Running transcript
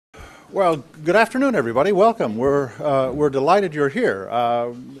Well, good afternoon, everybody. Welcome. We're delighted you're here.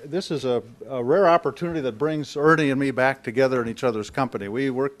 This is a rare opportunity that brings Ernie and me back together in each other's company. We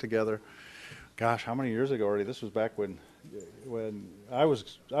worked together, gosh, how many years ago already? This was back when I was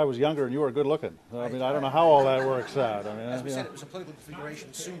younger and you were good looking. I mean, I don't know how all that works out. I mean, as we said, it was a political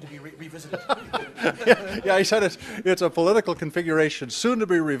configuration soon to be revisited. yeah, he said it's a political configuration soon to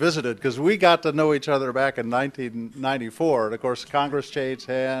be revisited because we got to know each other back in 1994, and of course Congress changed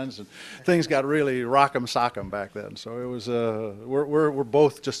hands and things got really rock'em sock'em back then. So it was we're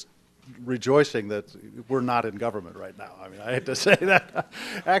both just rejoicing that we're not in government right now. I mean, I hate to say that.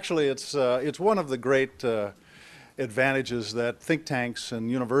 Actually, it's one of the great advantages that think tanks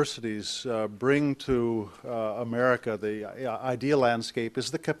and universities bring to America, the idea landscape,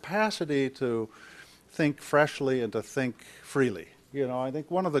 is the capacity to think freshly and to think freely. You know, I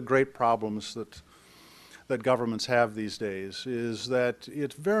think one of the great problems that governments have these days is that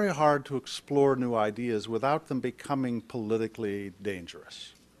it's very hard to explore new ideas without them becoming politically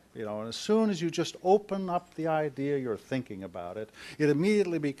dangerous. You know, and as soon as you just open up the idea, you're thinking about it, it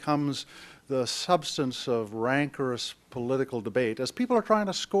immediately becomes the substance of rancorous political debate as people are trying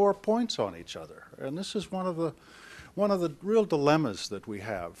to score points on each other. And this is one of the real dilemmas that we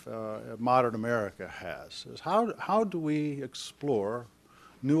have, modern America has, is how do we explore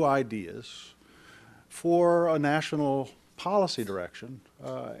new ideas for a national policy direction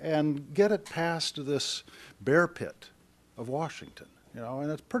and get it past this bear pit of Washington? You know,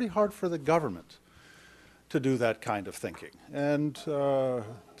 and it's pretty hard for the government to do that kind of thinking. And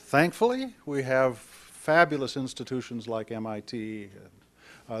thankfully, we have fabulous institutions like MIT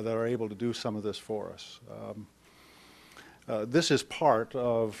that are able to do some of this for us. This is part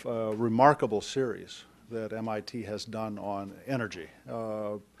of a remarkable series that MIT has done on energy.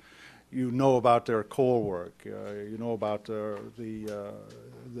 You know about their coal work. You know about the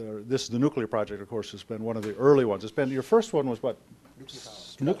nuclear project, of course, has been one of the early ones. It's been, your first one was what?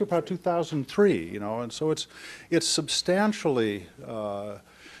 Nuclear power 2003, you know, and so it's substantially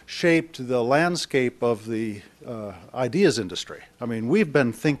shaped the landscape of the ideas industry. I mean, we've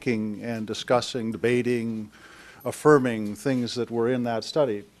been thinking and discussing, debating, affirming things that were in that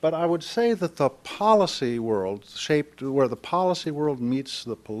study. But I would say that the policy world, shaped where the policy world meets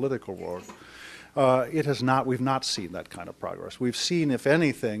the political world, we've not seen that kind of progress. We've seen, if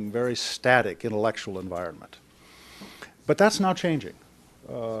anything, very static intellectual environment. But that's now changing.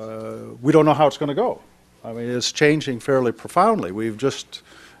 We don't know how it's going to go. I mean, it's changing fairly profoundly. We've just,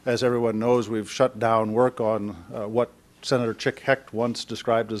 as everyone knows, we've shut down work on what Senator Chick Hecht once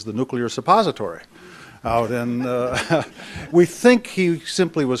described as the nuclear suppository out in, we think he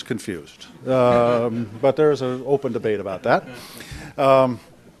simply was confused. But there's an open debate about that.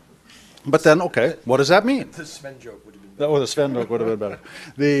 But then, okay, what does that mean? The Sven joke would have been better. Oh, the Sven joke would have been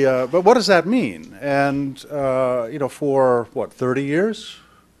better. But what does that mean? And, you know, for, what, 30 years,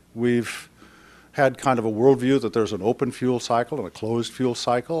 we've had kind of a worldview that there's an open fuel cycle and a closed fuel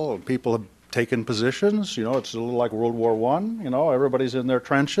cycle, and people have taken positions. You know, it's a little like World War I. You know, everybody's in their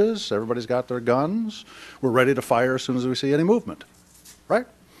trenches, everybody's got their guns. We're ready to fire as soon as we see any movement, right?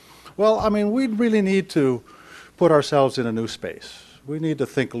 Well, I mean, we really need to put ourselves in a new space. We need to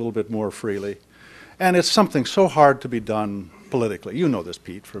think a little bit more freely. And it's something so hard to be done politically. You know this,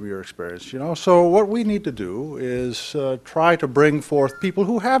 Pete, from your experience, you know. So what we need to do is try to bring forth people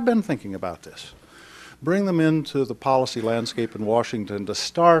who have been thinking about this. Bring them into the policy landscape in Washington to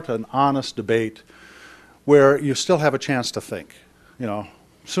start an honest debate where you still have a chance to think. You know,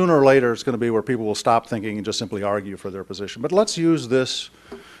 sooner or later it's going to be where people will stop thinking and just simply argue for their position. But let's use this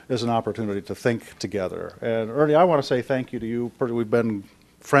as an opportunity to think together. And Ernie, I want to say thank you to you. We've been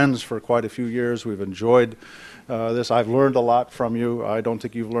friends for quite a few years. We've enjoyed this. I've learned a lot from you. I don't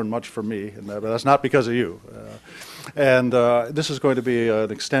think you've learned much from me, but that's not because of you. And this is going to be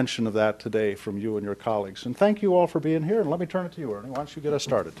an extension of that today from you and your colleagues. And thank you all for being here. And let me turn it to you, Ernie. Why don't you get us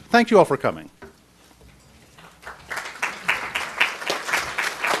started? Thank you all for coming.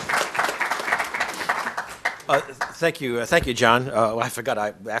 Thank you, John. I forgot,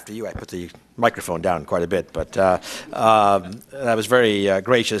 after you, I put the microphone down quite a bit, but that was very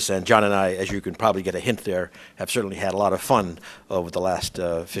gracious, and John and I, as you can probably get a hint there, have certainly had a lot of fun over the last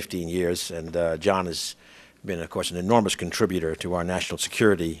 15 years, and John has been, of course, an enormous contributor to our national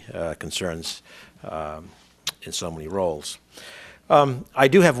security concerns in so many roles. I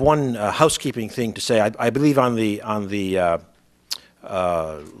do have one housekeeping thing to say. I believe on the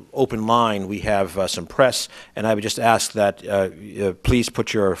open line we have some press, and I would just ask that please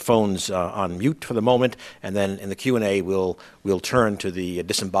put your phones on mute for the moment, and then in the Q&A we'll turn to the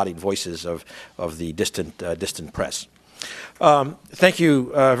disembodied voices of the distant press. Thank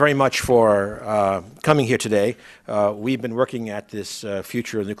you very much for coming here today. We've been working at this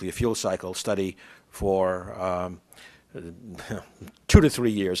future of the nuclear fuel cycle study for 2 to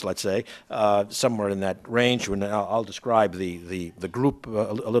 3 years, let's say, somewhere in that range. And I'll describe the group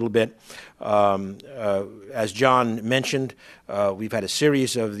a little bit. As John mentioned, we've had a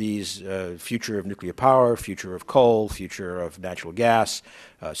series of these future of nuclear power, future of coal, future of natural gas,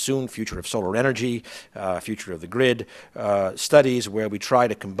 soon future of solar energy, future of the grid, studies where we try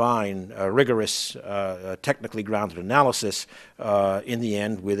to combine rigorous, technically grounded analysis in the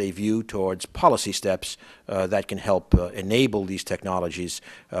end with a view towards policy steps that can help enable these technologies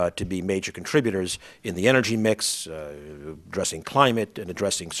to be major contributors in the energy mix, addressing climate and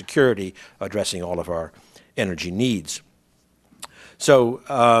addressing security, addressing all of our energy needs. So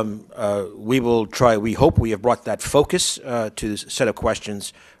we hope we have brought that focus to this set of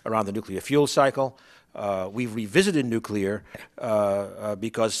questions around the nuclear fuel cycle. We've revisited nuclear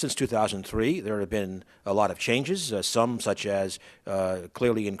because since 2003 there have been a lot of changes, some such as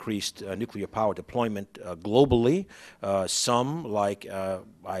clearly increased nuclear power deployment globally, some like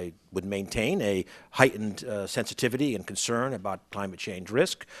I would maintain a heightened sensitivity and concern about climate change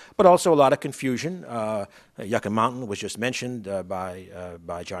risk, but also a lot of confusion. Yucca Mountain was just mentioned by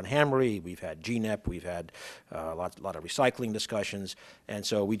John Hamry. We've had GNEP, we've had a lot of recycling discussions, and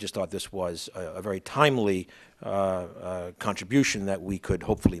so we just thought this was a very timely contribution that we could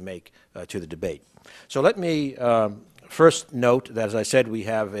hopefully make to the debate. So let me first note that, as I said, we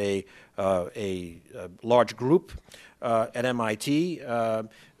have a large group at MIT.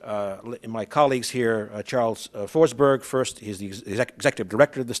 My colleagues here, Charles Forsberg, first, he's the executive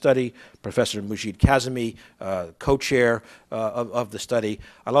director of the study, Professor Mujid Kazimi, co-chair of the study.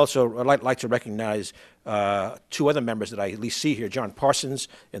 I'd also like to recognize 2 other members that I at least see here, John Parsons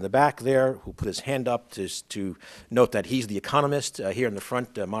in the back there, who put his hand up to note that he's the economist. Here in the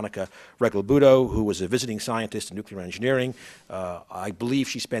front, Monica Regalbuto, who was a visiting scientist in nuclear engineering. I believe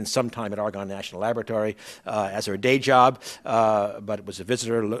she spent some time at Argonne National Laboratory as her day job, but was a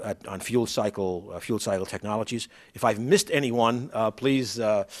visitor on fuel cycle technologies. If I've missed anyone, please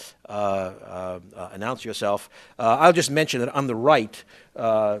announce yourself. I'll just mention that on the right,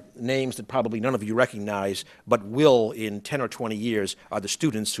 names that probably none of you recognize, but will in 10 or 20 years, are the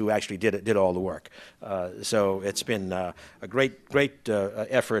students who actually did all the work. So it's been a great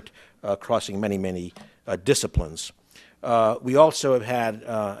effort crossing many disciplines. We also have had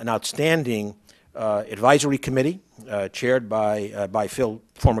an outstanding advisory committee chaired by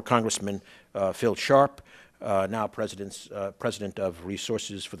former Congressman Phil Sharp, now President of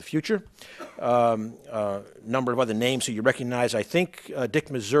Resources for the Future. Number of other names who you recognize. I think Dick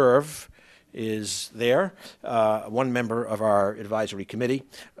Meserve is there, one member of our advisory committee,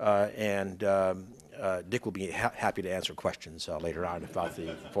 and Dick will be happy to answer questions later on about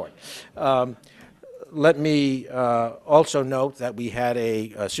the report. Let me also note that we had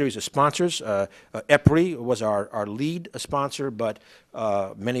a series of sponsors. EPRI was our lead sponsor, but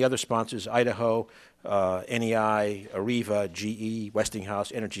many other sponsors, Idaho, NEI, Areva, GE,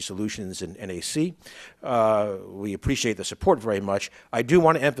 Westinghouse, Energy Solutions, and NAC. We appreciate the support very much. I do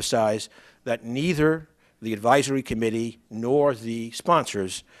want to emphasize that neither the advisory committee nor the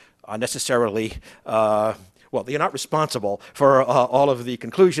sponsors are necessarily well, they're not responsible for all of the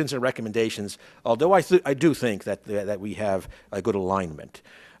conclusions and recommendations, although I do think that we have a good alignment.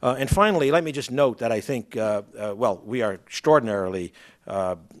 And finally, let me just note that I think, well, we are extraordinarily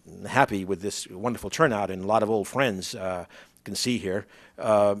happy with this wonderful turnout, and a lot of old friends can see here.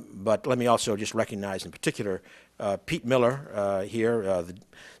 But let me also just recognize in particular Pete Miller here, the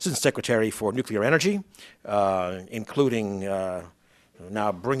Assistant Secretary for Nuclear Energy, including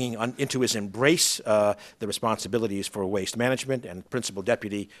now bringing into his embrace the responsibilities for waste management, and Principal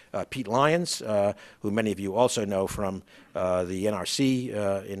Deputy Pete Lyons, who many of you also know from the NRC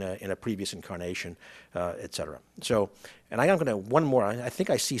in a previous incarnation, et cetera. So, and I am going to, one more, I think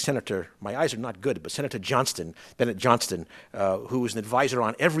I see Senator, my eyes are not good, but Senator Johnston, Bennett Johnston, who is an advisor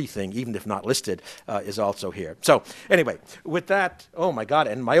on everything, even if not listed, is also here. So anyway, with that, oh my God,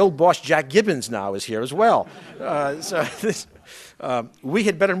 and my old boss Jack Gibbons now is here as well. So this, we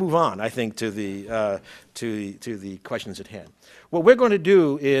had better move on, I think, to the questions at hand. What we're going to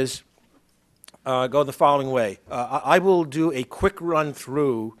do is go the following way. I will do a quick run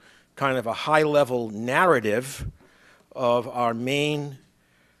through kind of a high-level narrative of our main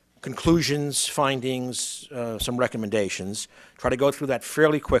conclusions, findings, some recommendations. Try to go through that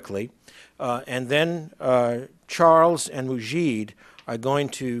fairly quickly. And then Charles and Mujid are going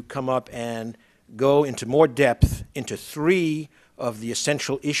to come up and go into more depth into 3 of the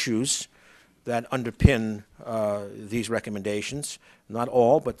essential issues that underpin these recommendations, not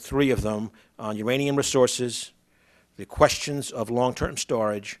all, but 3 of them on uranium resources, the questions of long-term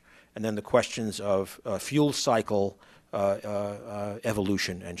storage, and then the questions of fuel cycle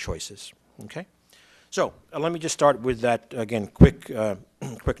evolution and choices. Okay? So let me just start with that, again, quick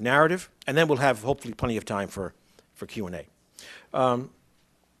narrative, and then we'll have hopefully plenty of time for Q&A.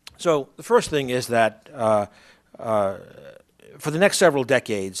 So the first thing is that for the next several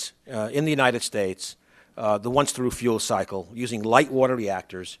decades in the United States, the once-through fuel cycle using light water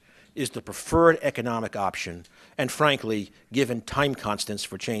reactors is the preferred economic option, and frankly, given time constants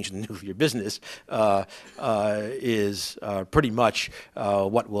for change in the nuclear business, is pretty much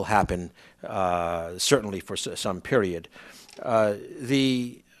what will happen, certainly for some period.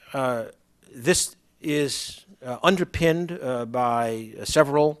 This is underpinned by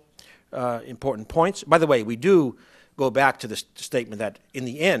several important points. By the way, we do go back to the statement that in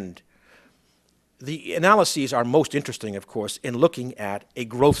the end, the analyses are most interesting, of course, in looking at a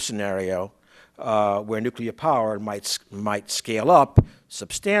growth scenario where nuclear power might scale up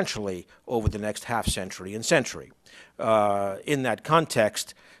substantially over the next half century and century. In that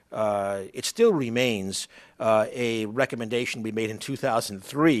context, it still remains a recommendation we made in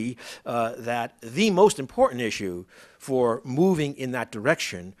 2003 that the most important issue for moving in that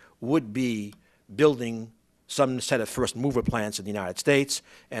direction would be building some set of first mover plants in the United States,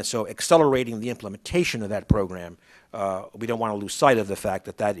 and so accelerating the implementation of that program. We don't want to lose sight of the fact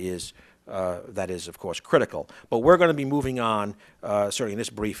that that is, of course, critical. But we're going to be moving on, certainly in this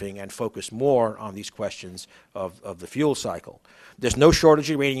briefing, and focus more on these questions of the fuel cycle. There's no shortage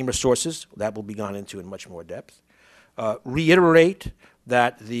of uranium resources. That will be gone into in much more depth. Reiterate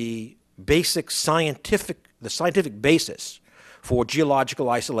that the scientific basis for geological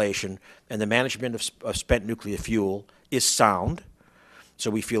isolation and the management of spent nuclear fuel is sound.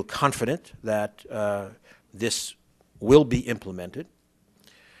 So we feel confident that this will be implemented.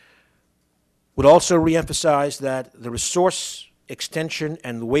 Would also reemphasize that the resource extension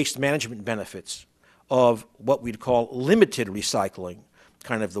and the waste management benefits of what we'd call limited recycling,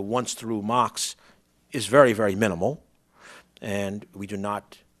 kind of the once-through MOX, is very, very minimal. And we do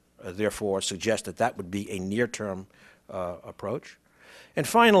not, therefore, suggest that that would be a near-term approach. And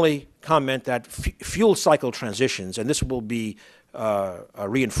finally, comment that fuel cycle transitions, and this will be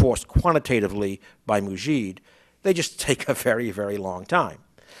reinforced quantitatively by Mujid, they just take a very, very long time.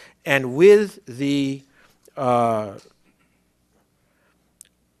 And with the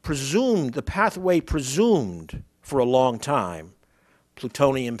pathway presumed for a long time,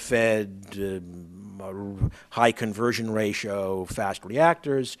 plutonium-fed, high conversion ratio, fast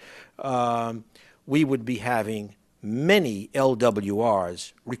reactors, we would be having many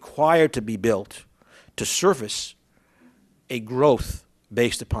LWRs required to be built to service a growth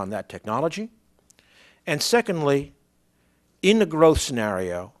based upon that technology. And secondly, in a growth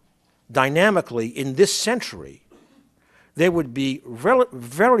scenario, dynamically in this century, there would be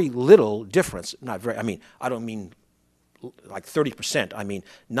very little difference. Not very, I mean, I don't mean like 30%. I mean,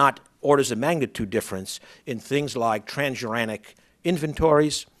 not orders of magnitude difference in things like transuranic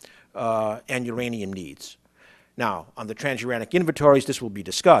inventories and uranium needs. Now, on the transuranic inventories, this will be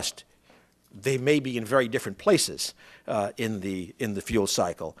discussed. They may be in very different places in the fuel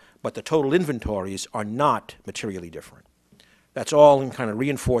cycle, but the total inventories are not materially different. That's all in kind of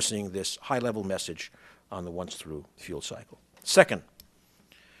reinforcing this high-level message on the once-through fuel cycle. Second,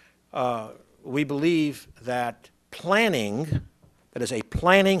 we believe that planning, that is a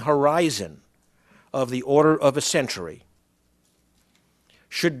planning horizon of the order of a century,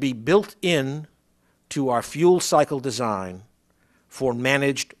 should be built in to our fuel cycle design for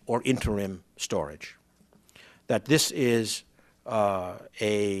managed or interim storage. That this is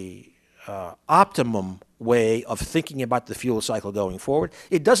a optimum way of thinking about the fuel cycle going forward.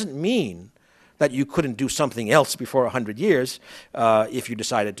 It doesn't mean that you couldn't do something else before 100 years if you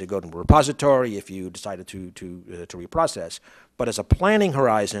decided to go to a repository, if you decided to reprocess. But as a planning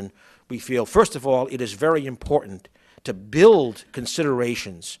horizon, we feel, first of all, it is very important to build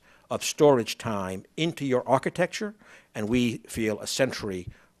considerations of storage time into your architecture, and we feel a century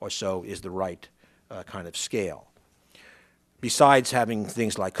or so is the right kind of scale. Besides having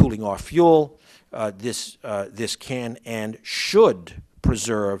things like cooling off fuel, this can and should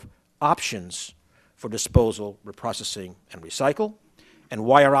preserve options for disposal, reprocessing, and recycle. And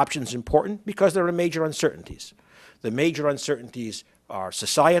why are options important? Because there are major uncertainties. The major uncertainties are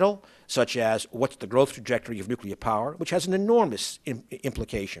societal, such as what's the growth trajectory of nuclear power, which has an enormous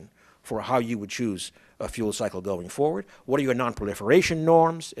implication for how you would choose a fuel cycle going forward. What are your non-proliferation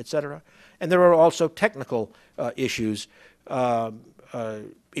norms, et cetera? And there are also technical issues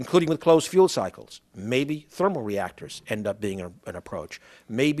including with closed fuel cycles. Maybe thermal reactors end up being an approach.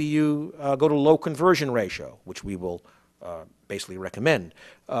 Maybe you go to low conversion ratio, which we will basically recommend.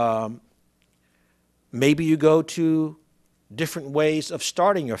 Maybe you go to different ways of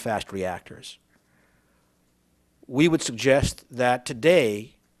starting your fast reactors. We would suggest that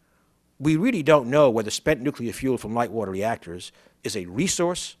today we really don't know whether spent nuclear fuel from light water reactors is a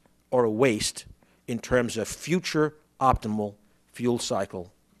resource or a waste in terms of future optimal fuel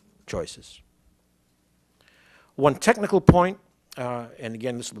cycle choices. One technical point, and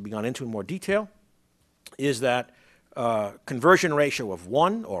again this will be gone into in more detail, is that conversion ratio of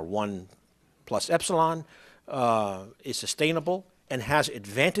 1 or 1 plus epsilon is sustainable and has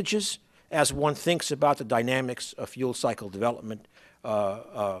advantages as one thinks about the dynamics of fuel cycle development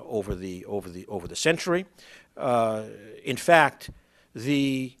over the century. In fact,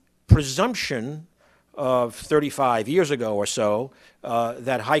 the presumption of 35 years ago or so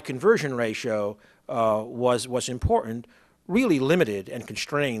that high conversion ratio was important really limited and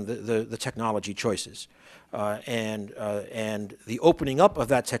constrained the technology choices. And the opening up of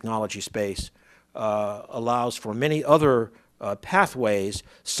that technology space allows for many other pathways,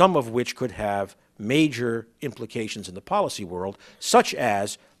 some of which could have major implications in the policy world, such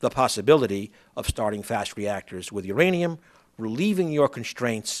as the possibility of starting fast reactors with uranium, relieving your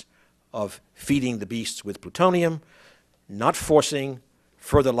constraints of feeding the beasts with plutonium, not forcing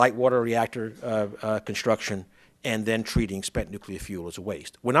further light water reactor construction, and then treating spent nuclear fuel as a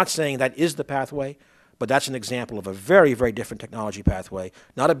waste. We're not saying that is the pathway, but that's an example of a very, very different technology pathway,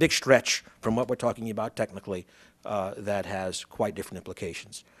 not a big stretch from what we're talking about technically, that has quite different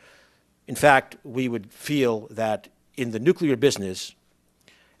implications. In fact, we would feel that in the nuclear business,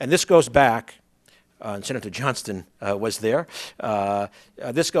 and this goes back, and Senator Johnston was there,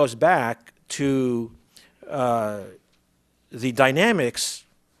 this goes back to the dynamics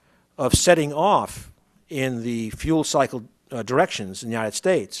of setting off in the fuel cycle directions in the United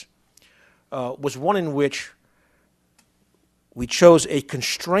States was one in which we chose a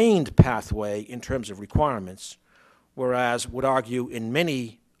constrained pathway in terms of requirements, whereas would argue in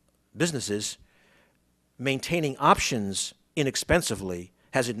many businesses, maintaining options inexpensively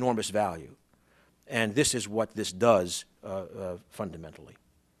has enormous value. And this is what this does fundamentally.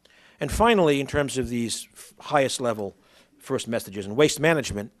 And finally, in terms of these highest level first messages in waste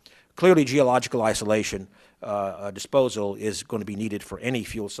management, clearly geological isolation disposal is going to be needed for any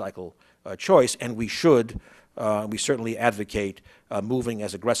fuel cycle choice, and we certainly advocate moving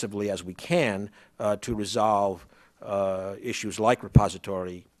as aggressively as we can to resolve issues like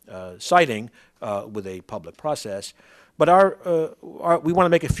repository siting with a public process. But we want to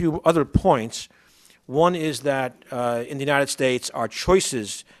make a few other points. One is that in the United States, our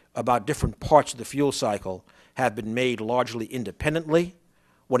choices about different parts of the fuel cycle have been made largely independently,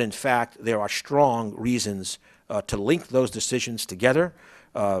 when in fact there are strong reasons to link those decisions together.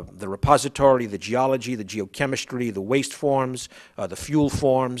 The repository, the geology, the geochemistry, the waste forms, the fuel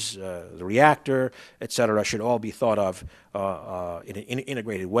forms, the reactor, et cetera, should all be thought of in an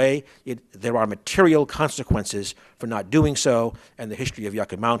integrated way. There are material consequences for not doing so, and the history of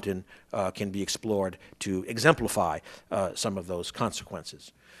Yucca Mountain can be explored to exemplify some of those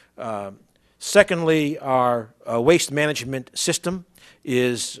consequences. Secondly, our waste management system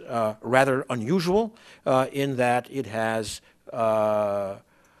is rather unusual in that it has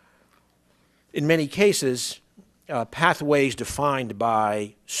in many cases, pathways defined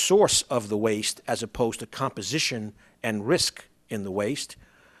by source of the waste as opposed to composition and risk in the waste.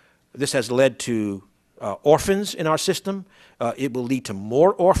 This has led to orphans in our system. It will lead to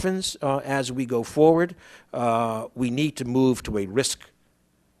more orphans as we go forward. We need to move to a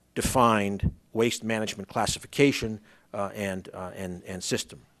risk-defined waste management classification and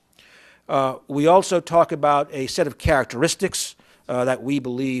system. We also talk about a set of characteristics that we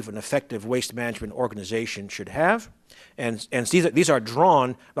believe an effective waste management organization should have. And these are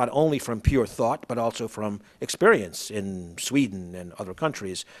drawn not only from pure thought, but also from experience in Sweden and other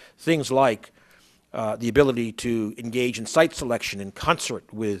countries. Things like the ability to engage in site selection in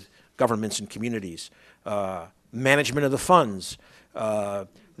concert with governments and communities, management of the funds,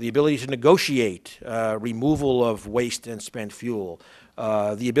 the ability to negotiate removal of waste and spent fuel,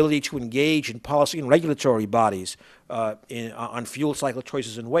 the ability to engage in policy and regulatory bodies on fuel cycle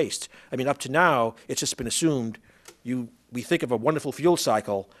choices and waste. I mean, up to now, it's just been assumed we think of a wonderful fuel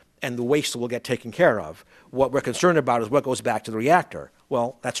cycle and the waste will get taken care of. What we're concerned about is what goes back to the reactor.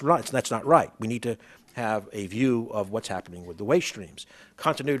 Well, that's right. That's not right. We need to have a view of what's happening with the waste streams.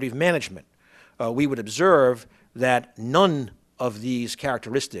 Continuity of management. We would observe that none of these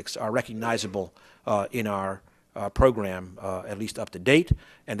characteristics are recognizable in our program at least up to date,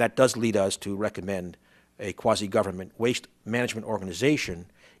 and that does lead us to recommend a quasi-government waste management organization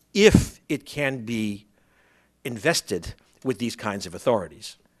if it can be invested with these kinds of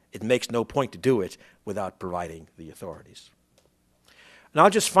authorities. It makes no point to do it without providing the authorities. And I'll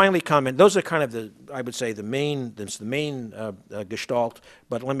just finally comment, those are kind of the, I would say, the main gestalt,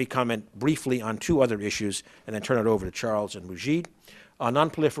 but let me comment briefly on two other issues and then turn it over to Charles and Mujid.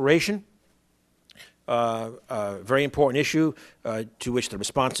 Non-proliferation, very important issue to which the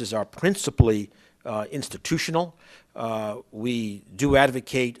responses are principally institutional. We do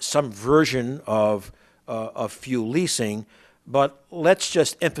advocate some version of fuel leasing, but let's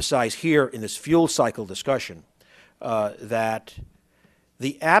just emphasize here in this fuel cycle discussion that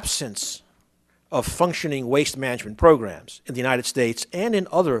the absence of functioning waste management programs in the United States and in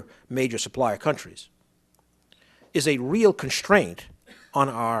other major supplier countries is a real constraint on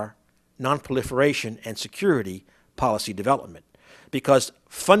our nonproliferation and security policy development, because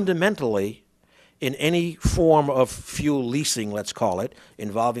fundamentally in any form of fuel leasing, let's call it,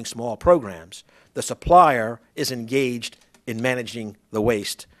 involving small programs, the supplier is engaged in managing the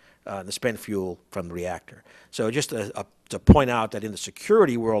waste, the spent fuel from the reactor. So just to point out that in the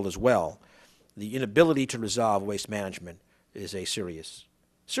security world as well, the inability to resolve waste management is a serious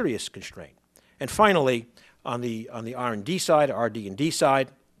constraint. And finally, on the R&D side, RD&D side,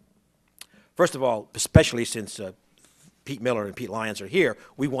 first of all, especially since Pete Miller and Pete Lyons are here,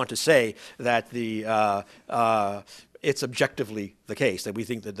 we want to say that it's objectively the case, that we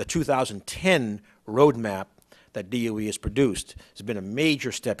think that the 2010 roadmap that DOE has produced has been a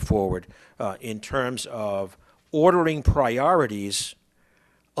major step forward in terms of ordering priorities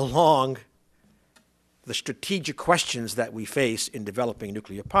along the strategic questions that we face in developing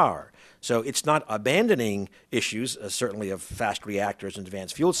nuclear power. So it's not abandoning issues, certainly of fast reactors and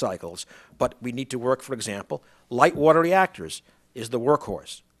advanced fuel cycles, but we need to work, for example, light water reactors is the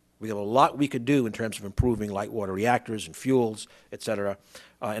workhorse. We have a lot we could do in terms of improving light water reactors and fuels, et cetera.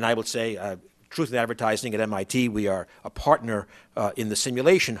 And I would say, Truth in Advertising at MIT, we are a partner in the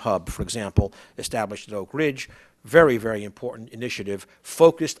simulation hub, for example, established at Oak Ridge. Very, very important initiative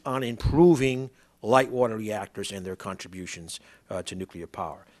focused on improving light water reactors and their contributions to nuclear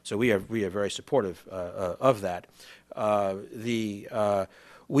power. So we are very supportive of that.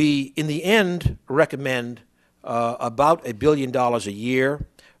 We, in the end, recommend about $1 billion a year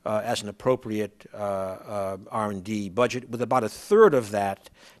as an appropriate R&D budget, with about a third of that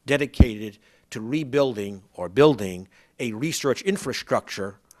dedicated to rebuilding or building a research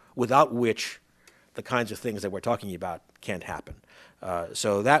infrastructure without which the kinds of things that we're talking about can't happen.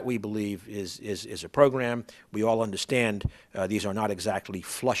 So that, we believe, is a program. We all understand these are not exactly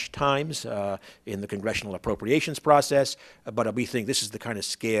flush times in the congressional appropriations process, but we think this is the kind of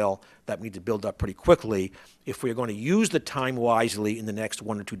scale that we need to build up pretty quickly if we're going to use the time wisely in the next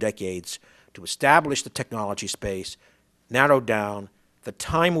 1 or 2 decades to establish the technology space, narrow down. The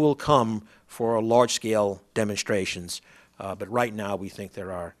time will come for large-scale demonstrations, but right now we think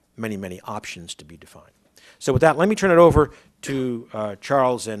there are many, many options to be defined. So with that, let me turn it over to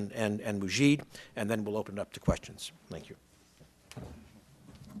Charles and Mujid, and then we'll open it up to questions. Thank you.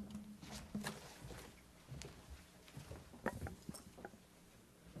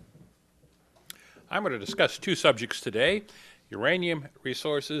 I'm going to discuss 2 subjects today: uranium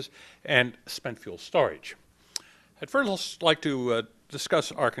resources and spent fuel storage. I'd first like to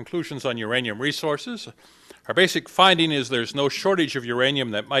discuss our conclusions on uranium resources. Our basic finding is there's no shortage of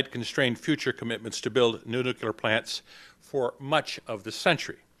uranium that might constrain future commitments to build new nuclear plants for much of the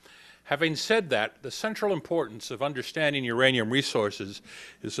century. Having said that, the central importance of understanding uranium resources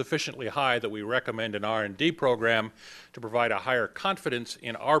is sufficiently high that we recommend an R&D program to provide a higher confidence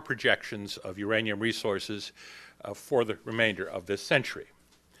in our projections of uranium resources for the remainder of this century.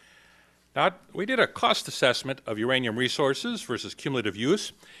 Now, we did a cost assessment of uranium resources versus cumulative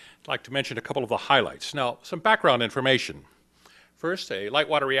use. I'd like to mention a couple of the highlights. Now, some background information. First, a light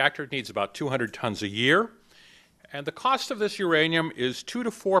water reactor needs about 200 tons a year, and the cost of this uranium is 2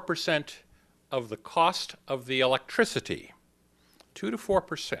 to 4% of the cost of the electricity. 2 to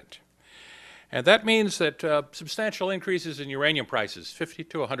 4%. And that means that substantial increases in uranium prices, 50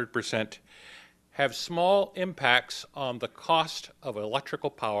 to 100%, have small impacts on the cost of electrical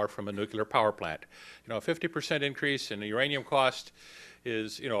power from a nuclear power plant. You know, a 50% increase in the uranium cost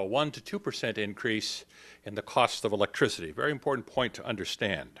is, you know, a 1 to 2% increase in the cost of electricity. Very important point to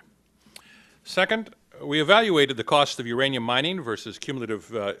understand. Second, we evaluated the cost of uranium mining versus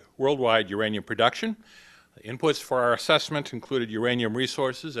cumulative worldwide uranium production. The inputs for our assessment included uranium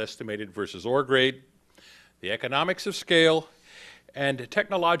resources estimated versus ore grade, the economics of scale, and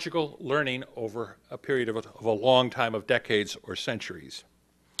technological learning over a period of a long time of decades or centuries.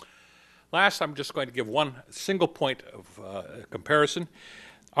 Last, I'm just going to give one single point of comparison.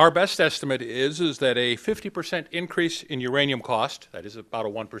 Our best estimate is that a 50% increase in uranium cost, that is about a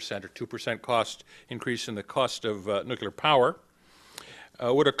 1% or 2% cost increase in the cost of nuclear power,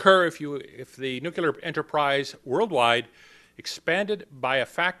 would occur if the nuclear enterprise worldwide expanded by a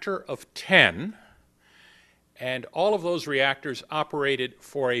factor of 10, and all of those reactors operated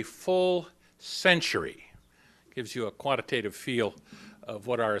for a full century. Gives you a quantitative feel of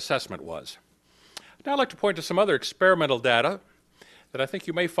what our assessment was. Now I'd like to point to some other experimental data that I think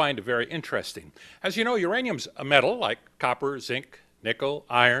you may find very interesting. As you know, uranium's a metal like copper, zinc, nickel,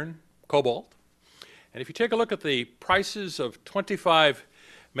 iron, cobalt. And if you take a look at the prices of 25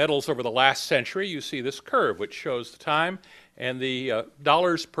 metals over the last century, you see this curve, which shows the time and the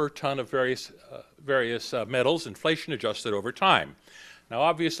dollars per ton of various metals, inflation adjusted over time. Now,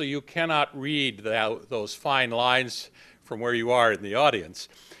 obviously, you cannot read those fine lines from where you are in the audience,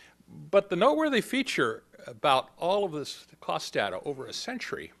 but the noteworthy feature about all of this cost data over a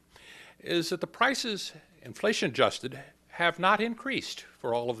century is that the prices, inflation adjusted, have not increased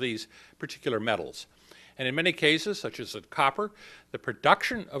for all of these particular metals. And in many cases, such as in copper, the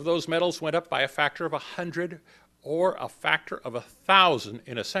production of those metals went up by a factor of 100 or a factor of 1,000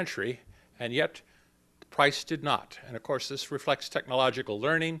 in a century, and yet the price did not. And of course, this reflects technological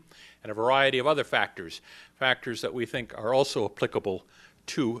learning and a variety of other factors, factors that we think are also applicable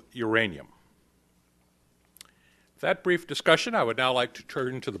to uranium. With that brief discussion, I would now like to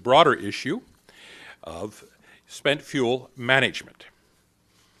turn to the broader issue of spent fuel management.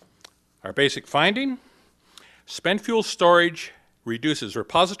 Our basic finding: spent fuel storage reduces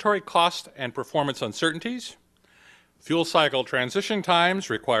repository cost and performance uncertainties. Fuel cycle transition times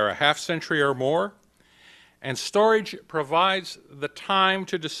require a half-century or more, and storage provides the time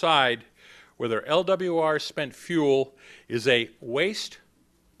to decide whether LWR spent fuel is a waste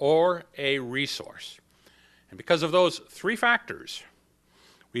or a resource. And because of those three factors,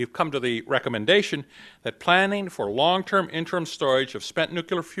 we've come to the recommendation that planning for long-term interim storage of spent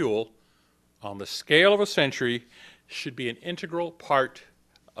nuclear fuel on the scale of a century should be an integral part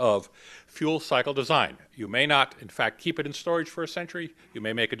of fuel cycle design. You may not, in fact, keep it in storage for a century. You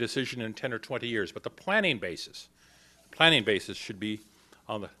may make a decision in 10 or 20 years, but the planning basis should be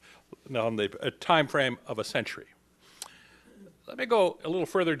on the time frame of a century. Let me go a little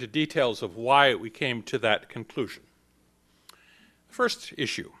further into details of why we came to that conclusion. First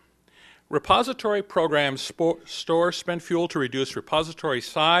issue: repository programs store spent fuel to reduce repository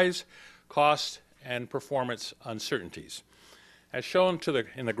size, cost, and performance uncertainties. As shown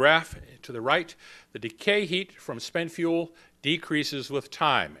in the graph to the right, the decay heat from spent fuel decreases with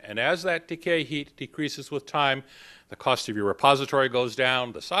time. And as that decay heat decreases with time, the cost of your repository goes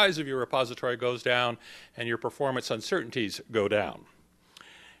down, the size of your repository goes down, and your performance uncertainties go down.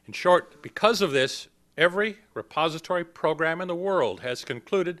 In short, because of this, every repository program in the world has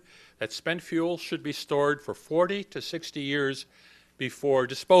concluded that spent fuel should be stored for 40 to 60 years before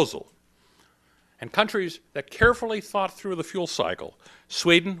disposal. And countries that carefully thought through the fuel cycle,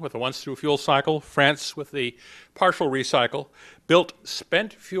 Sweden with the once-through fuel cycle, France with the partial recycle, built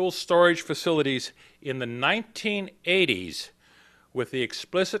spent fuel storage facilities in the 1980s with the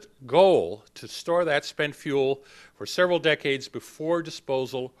explicit goal to store that spent fuel for several decades before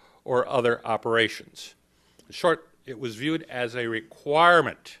disposal or other operations. In short, it was viewed as a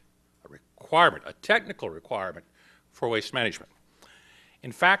requirement, a technical requirement for waste management.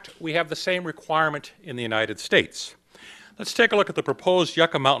 In fact, we have the same requirement in the United States. Let's take a look at the proposed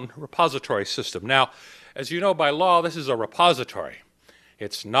Yucca Mountain repository system. Now, as you know, by law, this is a repository.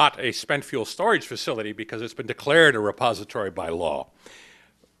 It's not a spent fuel storage facility because it's been declared a repository by law.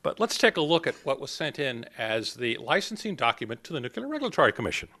 But let's take a look at what was sent in as the licensing document to the Nuclear Regulatory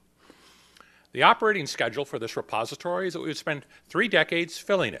Commission. The operating schedule for this repository is that we would spend 3 decades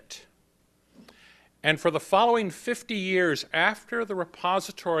filling it. And for the following 50 years after the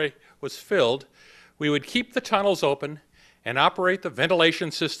repository was filled, we would keep the tunnels open and operate the ventilation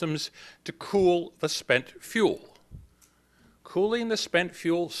systems to cool the spent fuel. Cooling the spent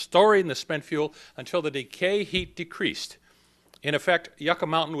fuel, storing the spent fuel until the decay heat decreased. In effect, Yucca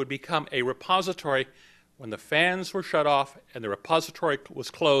Mountain would become a repository when the fans were shut off and the repository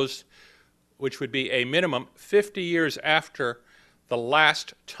was closed, which would be a minimum 50 years after the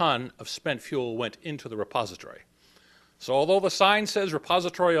last ton of spent fuel went into the repository. So although the sign says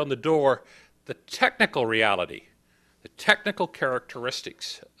repository on the door, the technical reality, the technical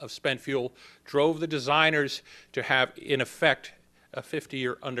characteristics of spent fuel drove the designers to have, in effect, a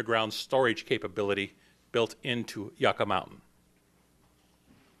 50-year underground storage capability built into Yucca Mountain.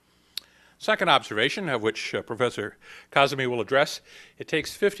 Second observation, of which Professor Kazimi will address, it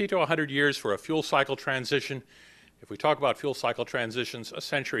takes 50 to 100 years for a fuel cycle transition. If we talk about fuel cycle transitions, a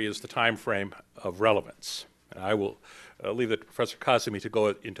century is the time frame of relevance. And I will leave it to Professor Kazimi to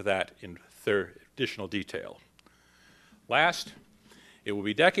go into that in additional detail. Last, it will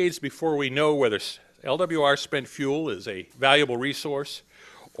be decades before we know whether LWR spent fuel is a valuable resource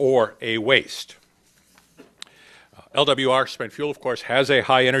or a waste. LWR spent fuel, of course, has a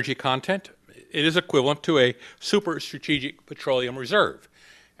high energy content. It is equivalent to a super strategic petroleum reserve.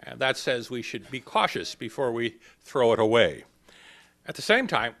 And that says we should be cautious before we throw it away. At the same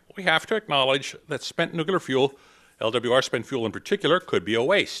time, we have to acknowledge that spent nuclear fuel, LWR spent fuel in particular, could be a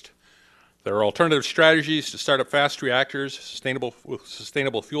waste. There are alternative strategies to start up fast reactors, with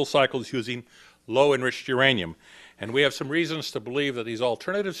sustainable fuel cycles using low-enriched uranium. And we have some reasons to believe that these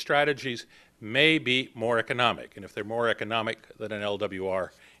alternative strategies may be more economic. And if they're more economic, then an LWR,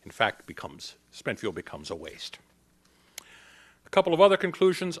 in fact, spent fuel becomes a waste. A couple of other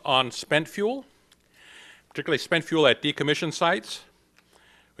conclusions on spent fuel, particularly spent fuel at decommissioned sites.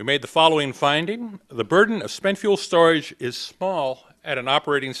 We made the following finding. The burden of spent fuel storage is small at an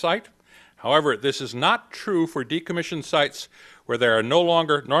operating site. However, this is not true for decommissioned sites where there are no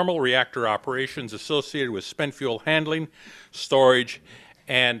longer normal reactor operations associated with spent fuel handling, storage,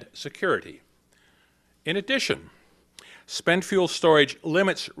 and security. In addition, spent fuel storage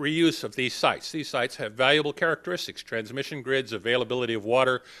limits reuse of these sites. These sites have valuable characteristics: transmission grids, availability of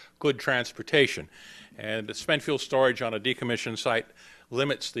water, good transportation. And spent fuel storage on a decommissioned site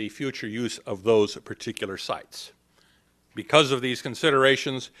limits the future use of those particular sites. Because of these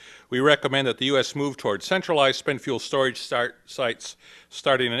considerations, we recommend that the U.S. move toward centralized spent fuel storage sites,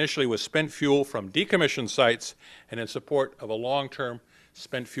 starting initially with spent fuel from decommissioned sites and in support of a long-term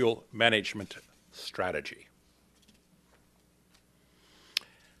spent fuel management strategy. I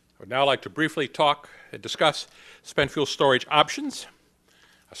would now like to briefly talk and discuss spent fuel storage options.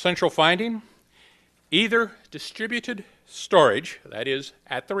 A central finding: either distributed storage, that is,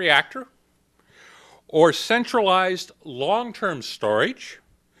 at the reactor, or centralized long-term storage,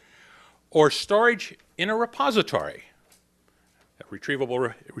 or storage in a repository. A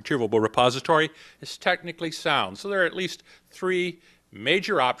retrievable repository is technically sound. So there are at least three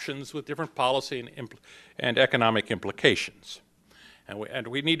major options with different policy and economic implications. And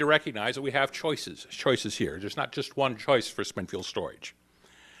we need to recognize that we have choices here. There's not just one choice for spent fuel storage.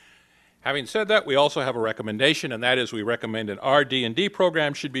 Having said that, we also have a recommendation, and that is we recommend an RD&D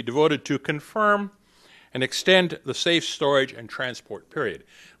program should be devoted to confirm and extend the safe storage and transport period.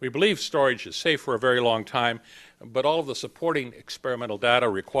 We believe storage is safe for a very long time, but all of the supporting experimental data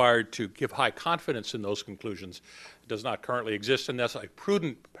required to give high confidence in those conclusions does not currently exist, and thus a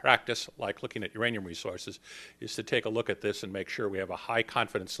prudent practice, like looking at uranium resources, is to take a look at this and make sure we have a high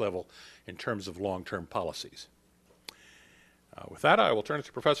confidence level in terms of long-term policies. With that, I will turn it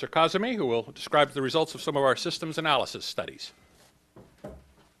to Professor Kazimi, who will describe the results of some of our systems analysis studies.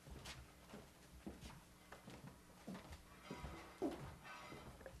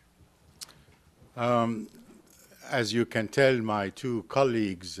 As you can tell, my two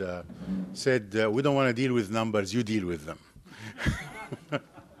colleagues said, we don't want to deal with numbers, you deal with them.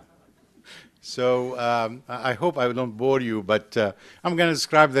 So I hope I don't bore you, but I'm going to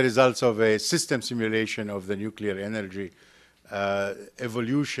describe the results of a system simulation of the nuclear energy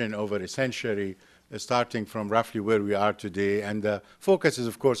evolution over a century, starting from roughly where we are today. And the focus is,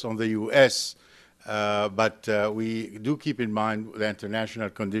 of course, on the US, but we do keep in mind the international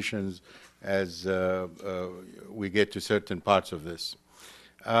conditions as we get to certain parts of this.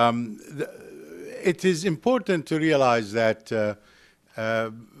 It is important to realize that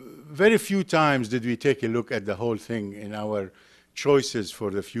very few times did we take a look at the whole thing in our choices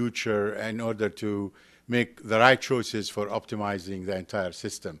for the future in order to make the right choices for optimizing the entire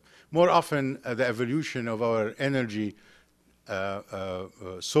system. More often, the evolution of our energy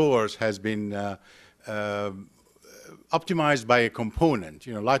source has been optimized by a component.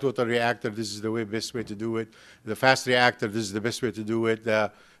 You know, light water reactor, this is the best way to do it. The fast reactor, this is the best way to do it.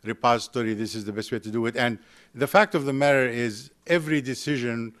 The repository, this is the best way to do it. And the fact of the matter is every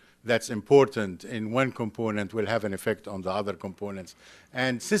decision that's important in one component will have an effect on the other components.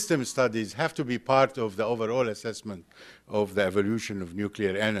 And system studies have to be part of the overall assessment of the evolution of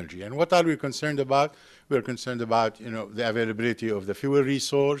nuclear energy. And what are we concerned about? We're concerned about, you know, the availability of the fuel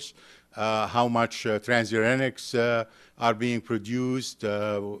resource, how much transuranics are being produced,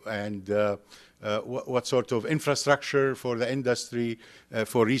 and what sort of infrastructure for the industry,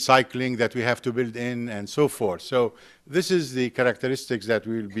 for recycling that we have to build in, and so forth. So this is the characteristics that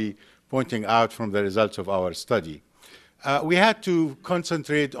we'll be pointing out from the results of our study. We had to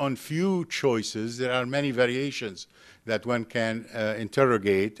concentrate on few choices. There are many variations that one can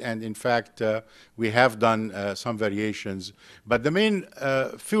interrogate, and in fact, we have done some variations. But the main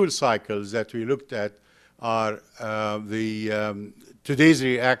fuel cycles that we looked at are today's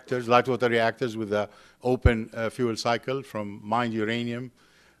reactors, light water reactors with the open fuel cycle from mined uranium,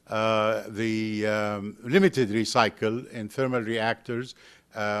 the limited recycle in thermal reactors,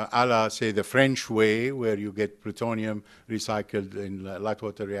 a la, say, the French way, where you get plutonium recycled in light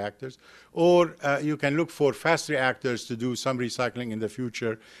water reactors. Or you can look for fast reactors to do some recycling in the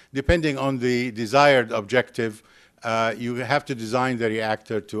future. Depending on the desired objective, you have to design the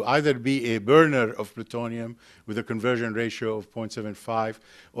reactor to either be a burner of plutonium with a conversion ratio of 0.75,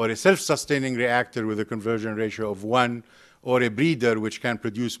 or a self-sustaining reactor with a conversion ratio of 1, or a breeder which can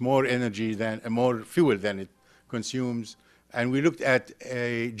produce more energy than, more fuel than it consumes. And we looked at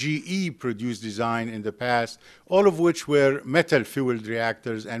a GE-produced design in the past, all of which were metal-fueled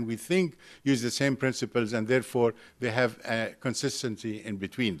reactors, and we think use the same principles, and therefore they have a consistency in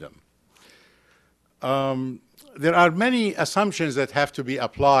between them. There are many assumptions that have to be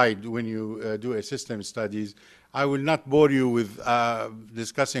applied when you do a system studies. I will not bore you with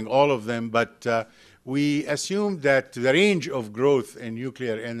discussing all of them, but we assume that the range of growth in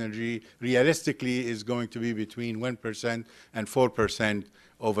nuclear energy realistically is going to be between 1% and 4%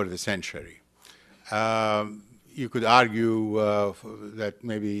 over the century. You could argue that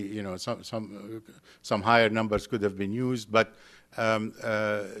maybe some higher numbers could have been used, but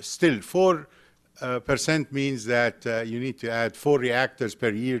still 4% means that you need to add 4 reactors per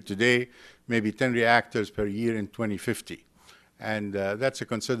year today, maybe 10 reactors per year in 2050. And that's a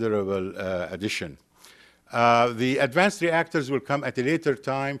considerable addition. The advanced reactors will come at a later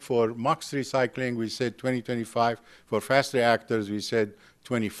time. For MOX recycling, we said 2025. For fast reactors, we said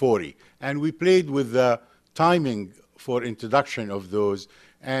 2040. And we played with the timing for introduction of those.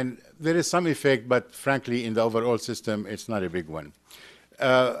 And there is some effect, but frankly, in the overall system, it's not a big one.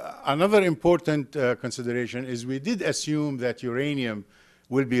 Another important consideration is we did assume that uranium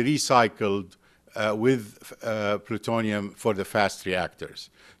will be recycled with plutonium for the fast reactors.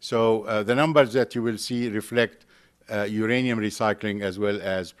 So the numbers that you will see reflect uranium recycling as well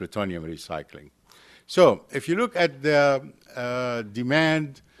as plutonium recycling. So if you look at the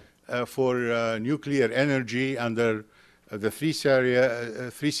demand for nuclear energy under the three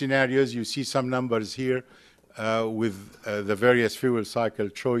scenarios, you see some numbers here with the various fuel cycle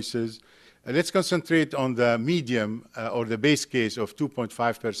choices. Let's concentrate on the medium or the base case of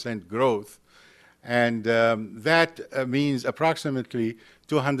 2.5% growth. And that means approximately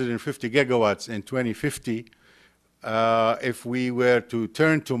 250 gigawatts in 2050. If we were to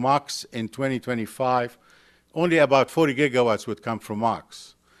turn to MOX in 2025, only about 40 gigawatts would come from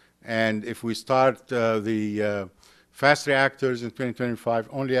MOX. And if we start the fast reactors in 2025,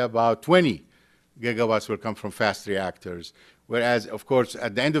 only about 20 gigawatts will come from fast reactors. Whereas, of course,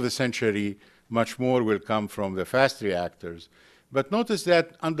 at the end of the century, much more will come from the fast reactors. But notice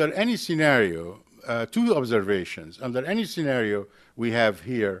that under any scenario, 2 observations. Under any scenario we have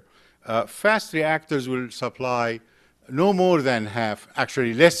here, fast reactors will supply no more than half,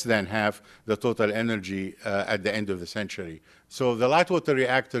 actually less than half, the total energy at the end of the century. So the light water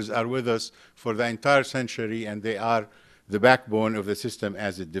reactors are with us for the entire century, and they are the backbone of the system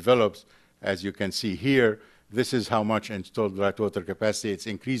as it develops. As you can see here, this is how much installed light water capacity. It's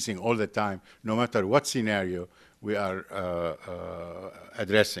increasing all the time, no matter what scenario we are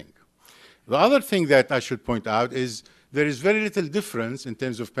addressing. The other thing that I should point out is there is very little difference in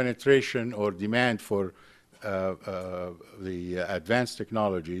terms of penetration or demand for the advanced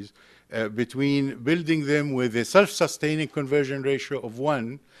technologies between building them with a self-sustaining conversion ratio of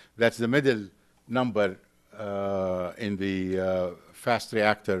 1, that's the middle number in the fast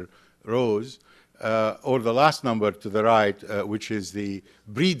reactor rows, or the last number to the right, which is the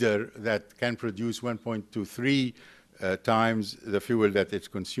breeder that can produce 1.23 times the fuel that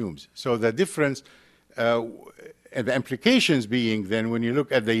it consumes. So the difference, and the implications being then, when you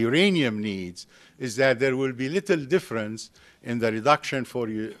look at the uranium needs, is that there will be little difference in the reduction for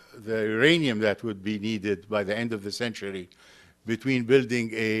the uranium that would be needed by the end of the century between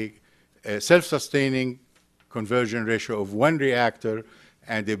building a self-sustaining conversion ratio of 1 reactor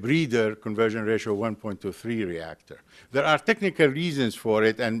and a breeder conversion ratio of 1.23 reactor. There are technical reasons for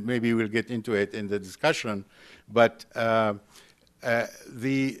it, and maybe we'll get into it in the discussion, but the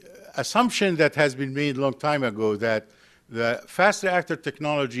assumption that has been made a long time ago that the fast reactor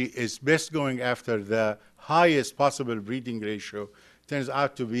technology is best going after the highest possible breeding ratio turns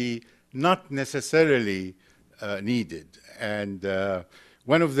out to be not necessarily needed. And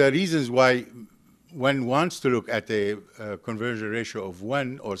one of the reasons why one wants to look at a conversion ratio of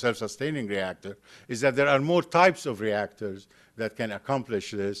 1 or self-sustaining reactor is that there are more types of reactors that can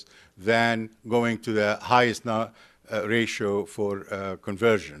accomplish this than going to the highest ratio for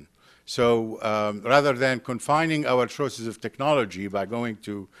conversion. So rather than confining our choices of technology by going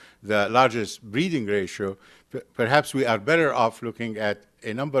to the largest breeding ratio, perhaps we are better off looking at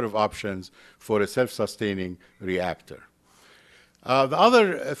a number of options for a self-sustaining reactor. The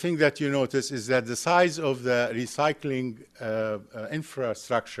other thing that you notice is that the size of the recycling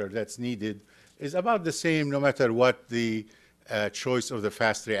infrastructure that's needed is about the same no matter what the choice of the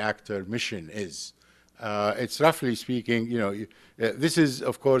fast reactor mission is. It's roughly speaking, this is,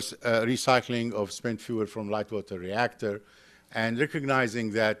 of course, recycling of spent fuel from light water reactor, and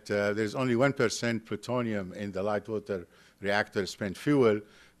recognizing that there's only 1% plutonium in the light water reactor spent fuel,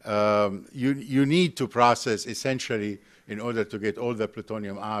 you need to process essentially in order to get all the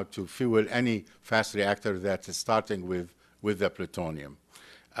plutonium out to fuel any fast reactor that is starting with the plutonium.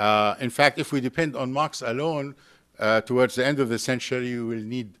 In fact, if we depend on MOX alone, towards the end of the century, you will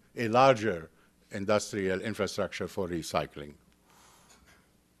need a larger industrial infrastructure for recycling.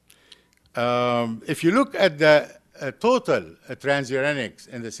 If you look at the total transuranics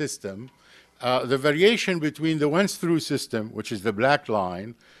in the system, the variation between the once-through system, which is the black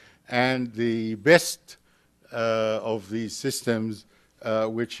line, and the best of these systems,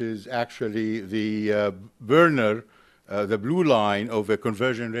 which is actually the burner, the blue line of a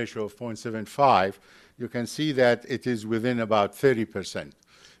conversion ratio of 0.75, you can see that it is within about 30%.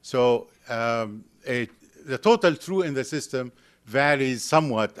 So the total true in the system varies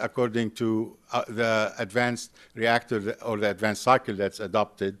somewhat according to the advanced reactor or the advanced cycle that's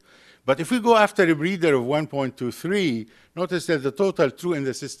adopted. But if we go after a breeder of 1.23, notice that the total true in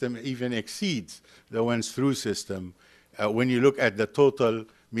the system even exceeds the once-through system when you look at the total,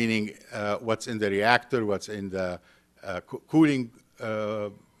 meaning what's in the reactor, what's in the cooling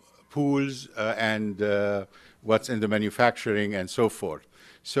pools, and what's in the manufacturing, and so forth.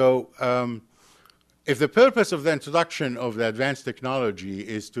 So if the purpose of the introduction of the advanced technology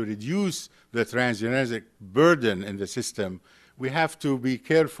is to reduce the transuranic burden in the system, we have to be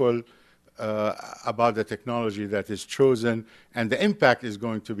careful about the technology that is chosen, and the impact is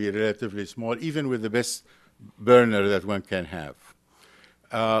going to be relatively small, even with the best burner that one can have.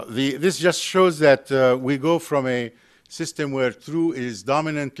 This just shows that we go from a system where true is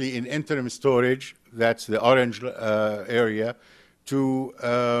dominantly in interim storage, that's the orange area, to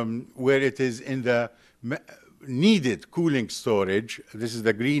where it is in the needed cooling storage. This is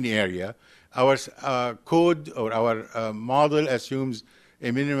the green area. Our code or our model assumes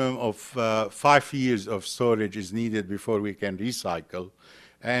a minimum of 5 years of storage is needed before we can recycle.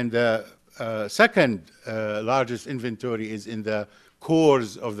 And the second largest inventory is in the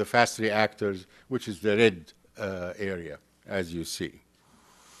cores of the fast reactors, which is the red area, as you see.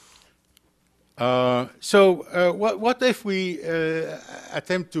 What if we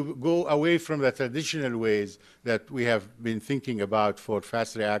attempt to go away from the traditional ways that we have been thinking about for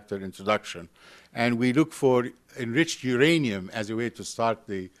fast reactor introduction, and we look for enriched uranium as a way to start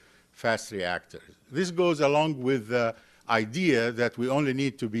the fast reactors? This goes along with the idea that we only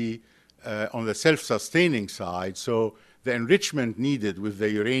need to be on the self-sustaining side. So the enrichment needed with the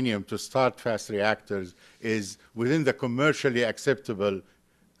uranium to start fast reactors is within the commercially acceptable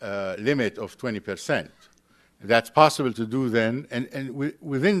limit of 20%. That's possible to do then, and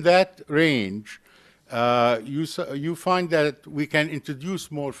within that range, you find that we can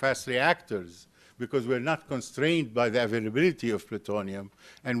introduce more fast reactors because we're not constrained by the availability of plutonium,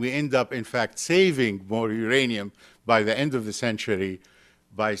 and we end up, in fact, saving more uranium by the end of the century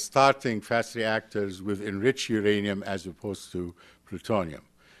by starting fast reactors with enriched uranium as opposed to plutonium.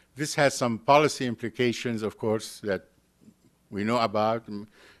 This has some policy implications, of course, that we know about.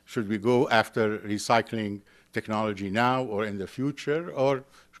 Should we go after recycling technology now or in the future, or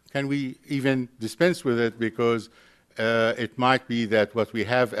can we even dispense with it because it might be that what we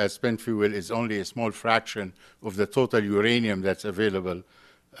have as spent fuel is only a small fraction of the total uranium that's available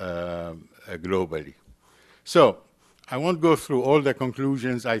globally. So I won't go through all the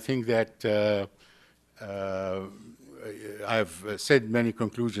conclusions. I think that I've said many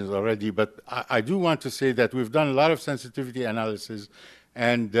conclusions already, but I do want to say that we've done a lot of sensitivity analysis,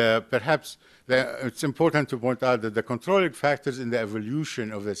 and perhaps it's important to point out that the controlling factors in the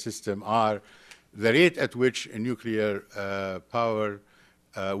evolution of the system are the rate at which a nuclear power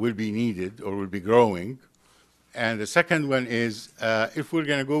will be needed or will be growing. And the second one is if we're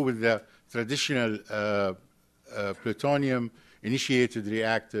going to go with the traditional plutonium-initiated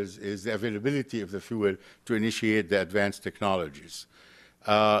reactors, is the availability of the fuel to initiate the advanced technologies.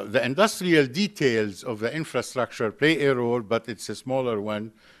 The industrial details of the infrastructure play a role, but it's a smaller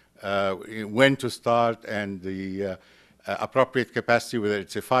one. When to start and the appropriate capacity, whether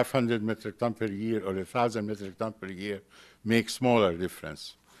it's a 500 metric ton per year or 1,000 metric ton per year, makes smaller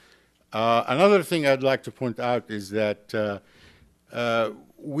difference. Another thing I'd like to point out is that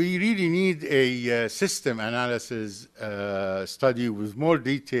we really need a system analysis study with more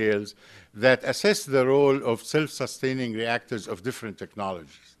details that assess the role of self-sustaining reactors of different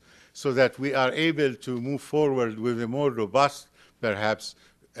technologies, so that we are able to move forward with a more robust, perhaps,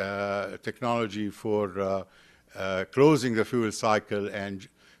 technology for closing the fuel cycle and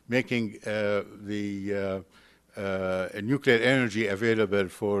making the nuclear energy available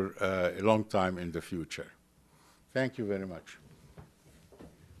for a long time in the future. Thank you very much.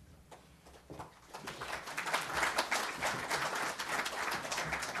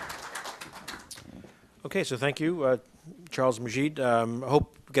 Okay, so thank you, Charles Mujid. I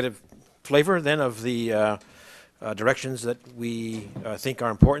hope we get a flavor then of the directions that we think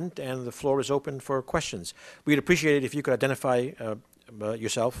are important, and the floor is open for questions. We'd appreciate it if you could identify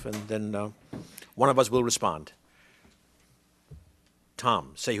yourself, and then one of us will respond.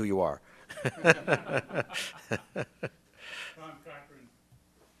 Tom, say who you are.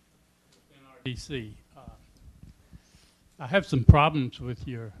 DC. I have some problems with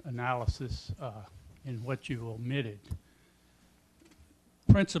your analysis in what you omitted.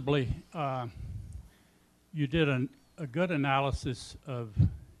 Principally, you did a good analysis of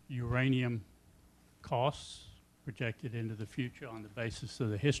uranium costs projected into the future on the basis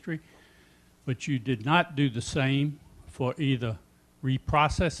of the history, but you did not do the same for either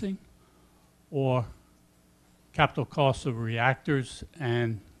reprocessing or capital costs of reactors,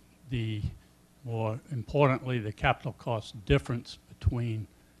 and more importantly, the capital cost difference between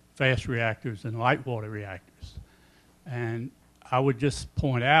fast reactors and light water reactors. And I would just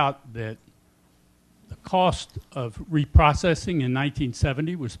point out that the cost of reprocessing in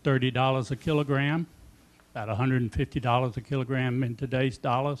 1970 was $30 a kilogram, about $150 a kilogram in today's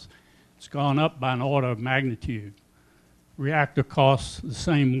dollars. It's gone up by an order of magnitude. Reactor costs the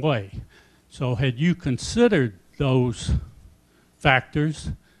same way. So had you considered those factors,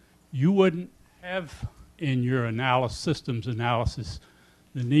 you wouldn't have in your systems analysis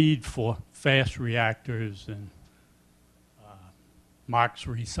the need for fast reactors and Marx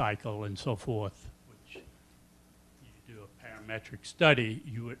recycle and so forth, which you do a parametric study.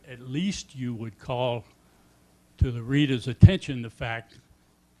 At least you would call to the reader's attention the fact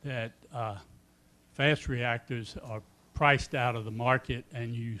that fast reactors are priced out of the market,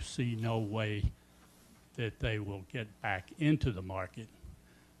 and you see no way that they will get back into the market.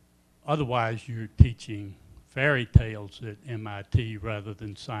 Otherwise, you're teaching fairy tales at MIT rather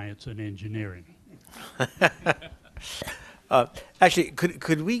than science and engineering. Actually,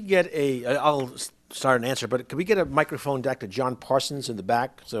 could we get I'll start an answer, but could we get a microphone back to John Parsons in the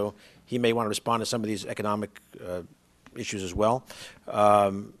back? So he may want to respond to some of these economic issues as well.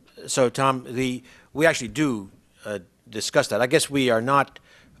 So Tom, we actually do discuss that. I guess we are not,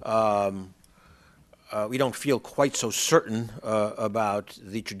 we don't feel quite so certain about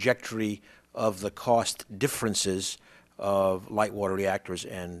the trajectory of the cost differences of light water reactors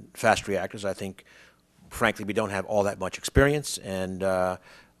and fast reactors. I think, frankly, we don't have all that much experience, and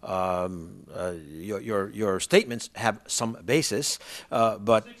your statements have some basis,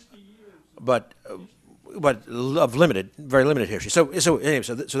 but of very limited history. So anyway,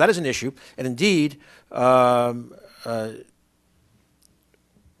 so that is an issue, and indeed, an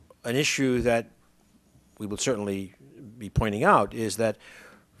issue that we will certainly be pointing out is that,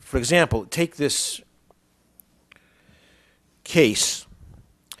 for example, take this case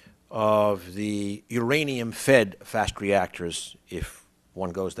of the uranium-fed fast reactors, if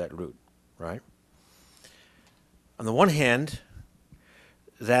one goes that route, right? On the one hand,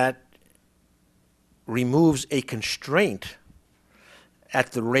 that removes a constraint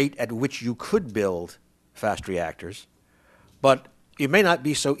at the rate at which you could build fast reactors, but you may not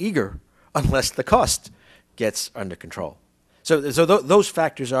be so eager unless the cost gets under control. So those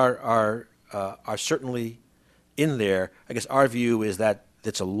factors are certainly in there. I guess our view is that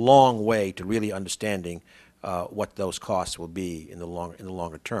it's a long way to really understanding what those costs will be in the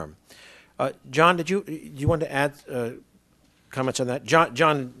longer term. John, did you want to add comments on that?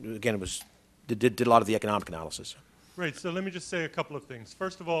 John again did a lot of the economic analysis. Right. So let me just say a couple of things.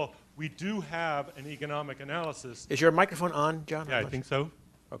 First of all, we do have an economic analysis. Is your microphone on, John? Yeah, I think so.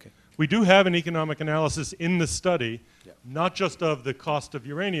 Okay. We do have an economic analysis in the study, Yeah. not just of the cost of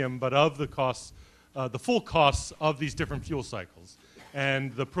uranium, but of the costs, the full costs of these different fuel cycles.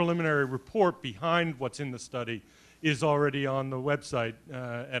 And the preliminary report behind what's in the study is already on the website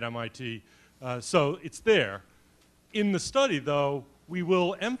at MIT. So it's there. In the study, though, we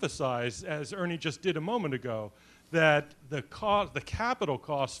will emphasize, as Ernie just did a moment ago, that the capital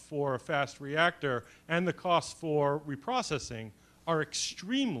costs for a fast reactor and the costs for reprocessing are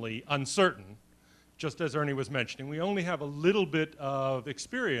extremely uncertain, just as Ernie was mentioning. We only have a little bit of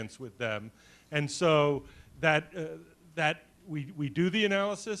experience with them. And so that we do the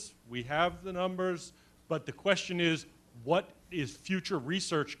analysis, we have the numbers, but the question is, what is future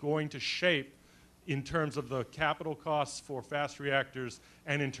research going to shape in terms of the capital costs for fast reactors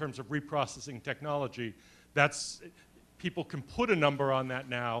and in terms of reprocessing technology? People can put a number on that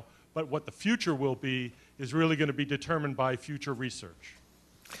now, but what the future will be is really going to be determined by future research.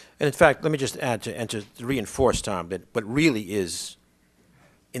 And in fact, let me just add to reinforce, Tom, that what really is,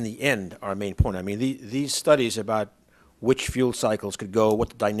 in the end, our main point. I mean, these studies about which fuel cycles could go, what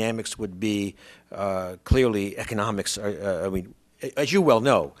the dynamics would be, clearly economics are, I mean, as you well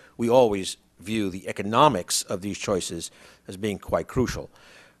know, we always view the economics of these choices as being quite crucial.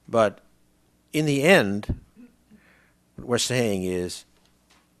 But in the end, what we're saying is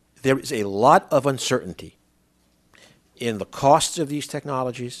there is a lot of uncertainty in the costs of these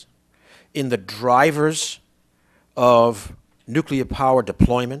technologies, in the drivers of nuclear power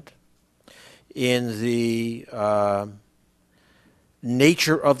deployment, in the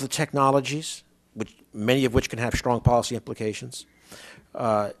nature of the technologies, many of which can have strong policy implications,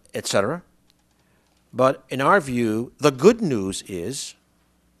 et cetera. But in our view, the good news is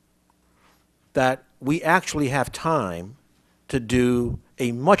that we actually have time to do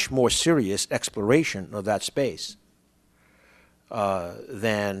a much more serious exploration of that space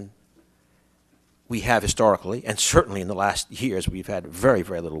than we have historically, and certainly in the last years we've had very,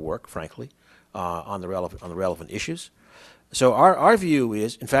 very little work, frankly, on the relevant issues. So our view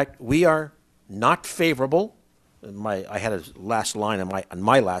is, in fact, we are not favorable. I had a last line on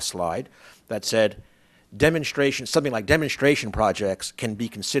my last slide that said, something like demonstration projects can be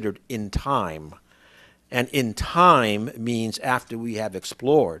considered in time. And in time means after we have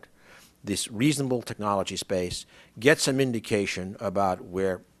explored this reasonable technology space, get some indication about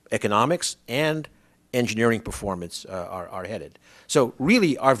where economics and engineering performance are headed. So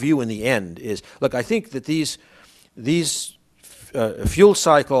really our view in the end is, look, I think that these fuel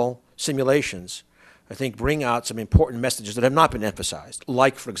cycle simulations, I think, bring out some important messages that have not been emphasized.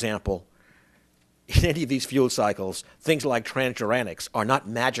 Like, for example, in any of these fuel cycles, things like transuranics are not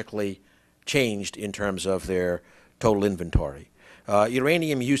magically changed in terms of their total inventory.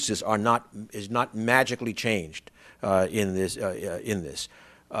 Uranium uses is not magically changed in this.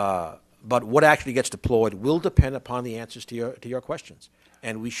 But what actually gets deployed will depend upon the answers to your questions,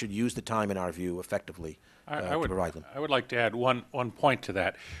 and we should use the time, in our view, effectively to provide them. I would like to add one point to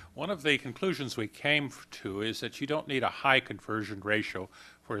that. One of the conclusions we came to is that you don't need a high conversion ratio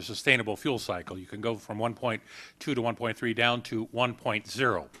for a sustainable fuel cycle. You can go from 1.2 to 1.3 down to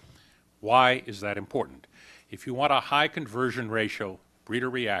 1.0. Why is that important? If you want a high conversion ratio breeder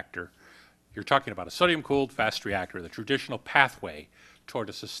reactor, you're talking about a sodium-cooled fast reactor, the traditional pathway toward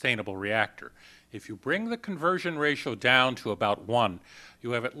a sustainable reactor. If you bring the conversion ratio down to about 1,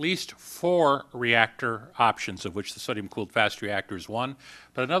 you have at least 4 reactor options, of which the sodium-cooled fast reactor is one,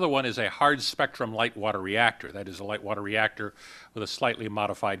 but another one is a hard-spectrum light water reactor. That is a light water reactor with a slightly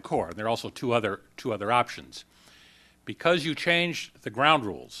modified core. And there are also two other options. Because you changed the ground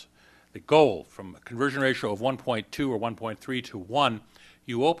rules, the goal from a conversion ratio of 1.2 or 1.3 to 1,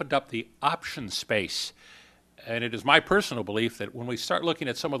 you opened up the option space. And it is my personal belief that when we start looking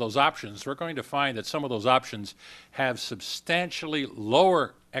at some of those options, we're going to find that some of those options have substantially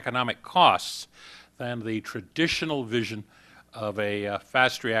lower economic costs than the traditional vision of a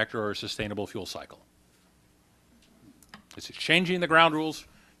fast reactor or a sustainable fuel cycle. It's changing the ground rules,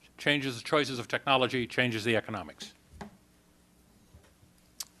 changes the choices of technology, changes the economics.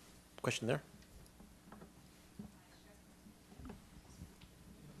 Question there?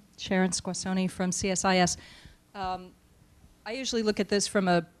 Sharon Squassoni from CSIS. I usually look at this from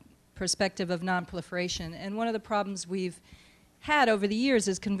a perspective of non-proliferation, and one of the problems we've had over the years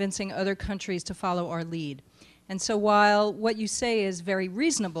is convincing other countries to follow our lead. And so while what you say is very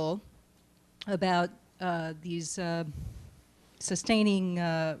reasonable about these sustaining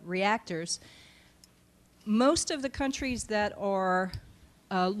reactors, most of the countries that are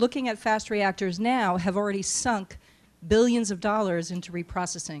looking at fast reactors now have already sunk billions of dollars into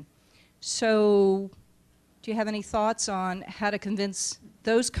reprocessing. So do you have any thoughts on how to convince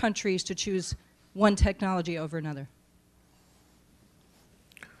those countries to choose one technology over another?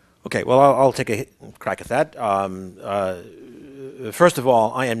 Okay, well, I'll take a crack at that. First of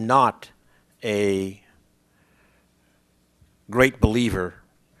all, I am not a great believer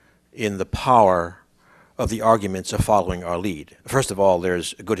in the power of the arguments of following our lead. First of all,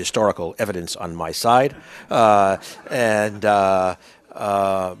 there's good historical evidence on my side, but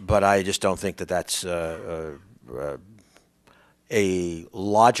I just don't think that that's a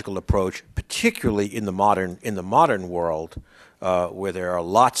logical approach, particularly in the modern world, where there are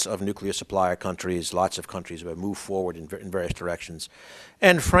lots of nuclear supplier countries, lots of countries that have moved forward in various directions,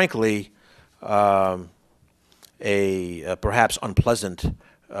 and frankly, a perhaps unpleasant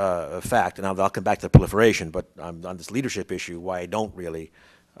fact, and I'll come back to the proliferation, but on this leadership issue, why I don't really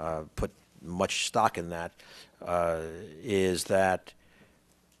put much stock in that, is that,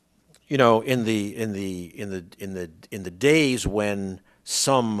 you know, in the days when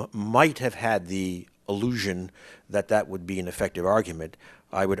some might have had the illusion that that would be an effective argument,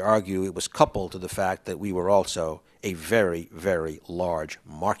 I would argue it was coupled to the fact that we were also a very, very large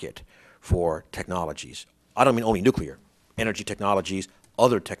market for technologies. I don't mean only nuclear, energy technologies,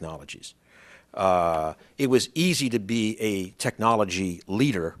 other technologies. It was easy to be a technology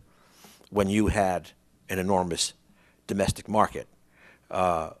leader when you had an enormous domestic market.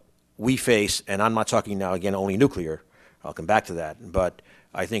 We face, and I'm not talking now again only nuclear, I'll come back to that, but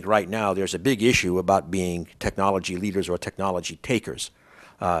I think right now there's a big issue about being technology leaders or technology takers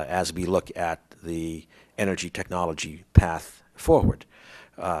as we look at the energy technology path forward.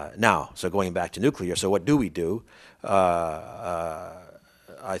 Now, so going back to nuclear, so what do we do?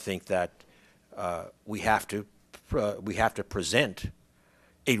 I think that we have to present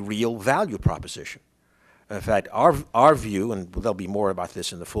a real value proposition. In fact, our view, and there'll be more about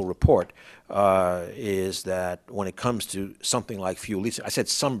this in the full report, is that when it comes to something like fuel leasing, I said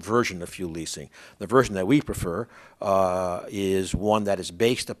some version of fuel leasing. The version that we prefer is one that is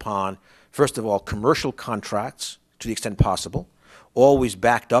based upon, first of all, commercial contracts to the extent possible, always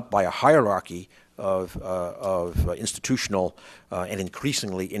backed up by a hierarchy of institutional and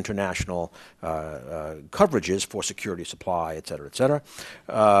increasingly international coverages for security of supply, et cetera,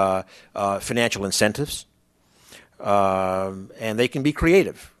 financial incentives, and they can be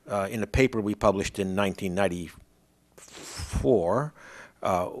creative. In a paper we published in 1994,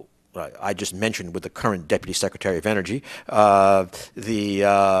 I just mentioned with the current Deputy Secretary of Energy, for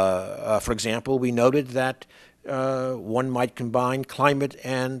example, we noted that one might combine climate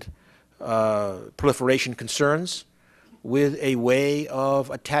and proliferation concerns with a way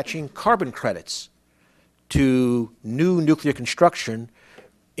of attaching carbon credits to new nuclear construction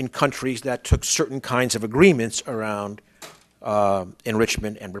in countries that took certain kinds of agreements around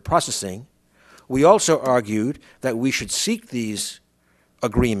enrichment and reprocessing. We also argued that we should seek these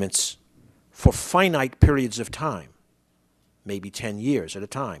agreements for finite periods of time, maybe 10 years at a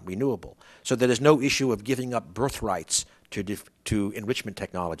time, renewable, so that there's no issue of giving up birthrights to enrichment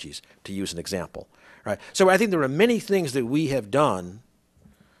technologies, to use an example. Right? So I think there are many things that we have done,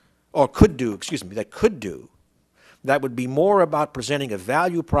 or could do, that would be more about presenting a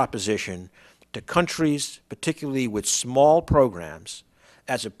value proposition to countries, particularly with small programs,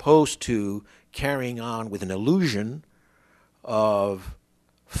 as opposed to carrying on with an illusion of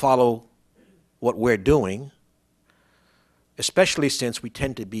follow what we're doing, especially since we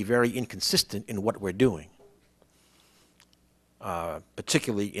tend to be very inconsistent in what we're doing.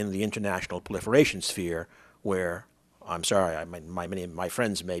 Particularly in the international proliferation sphere, where, I'm sorry, many of my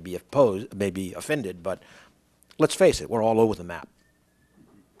friends may be offended, but let's face it, we're all over the map.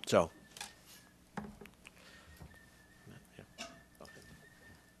 So.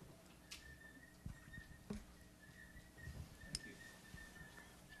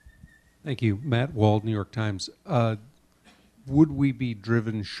 Thank you. Matt Wald, New York Times. Should we be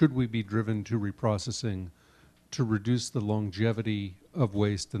driven to reprocessing to reduce the longevity of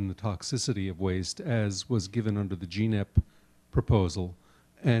waste and the toxicity of waste as was given under the GNEP proposal?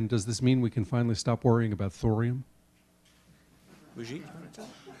 And does this mean we can finally stop worrying about thorium? Mujid?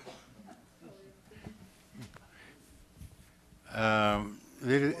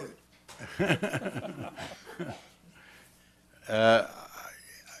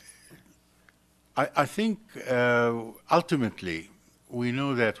 I think ultimately we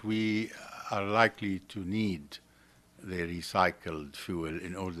know that we are likely to need the recycled fuel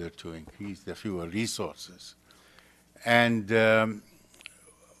in order to increase the fuel resources. And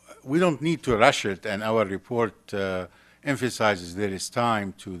we don't need to rush it, and our report emphasizes there is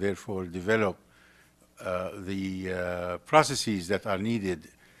time to therefore develop the processes that are needed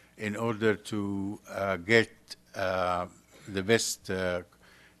in order to get the best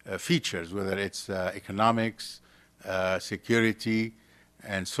features, whether it's economics, security,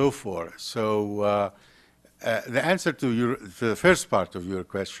 and so forth. So the answer to the first part of your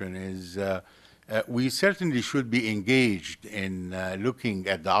question is we certainly should be engaged in looking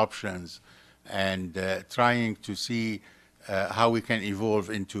at the options and trying to see how we can evolve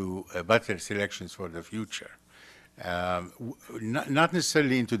into better selections for the future. Not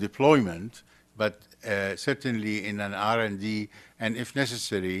necessarily into deployment, but certainly in an R&D and, if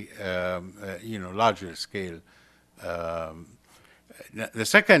necessary, larger scale. The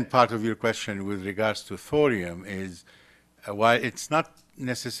second part of your question with regards to thorium is, while it's not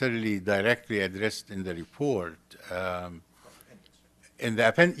necessarily directly addressed in the report, in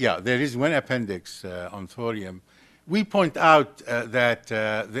the there is one appendix on thorium. We point out that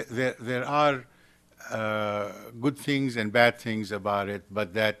there are good things and bad things about it,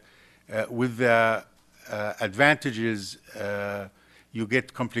 but that with the advantages, you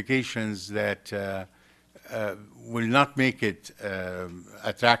get complications that will not make it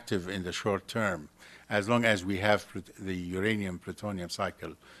attractive in the short term, as long as we have the uranium-plutonium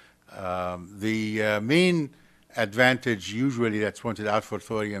cycle. The main advantage usually that's pointed out for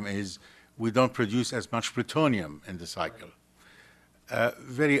thorium is we don't produce as much plutonium in the cycle.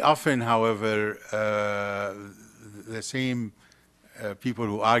 Very often, however, the same people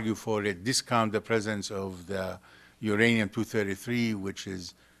who argue for it discount the presence of the uranium-233, which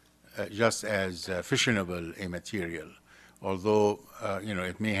is just as fissionable a material, although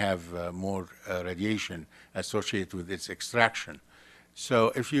it may have more radiation associated with its extraction.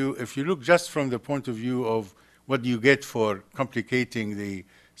 So if you look just from the point of view of what you get for complicating the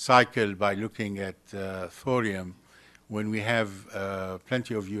cycle by looking at thorium, when we have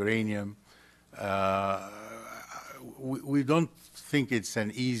plenty of uranium, we don't think it's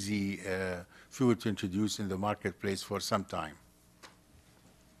an easy fuel to introduce in the marketplace for some time.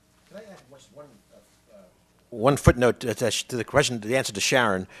 Can I add one footnote attached to the question, the answer to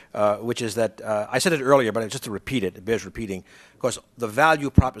Sharon, which is that I said it earlier, but just to repeat it bears repeating, because the value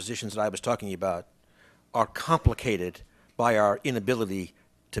propositions that I was talking about are complicated by our inability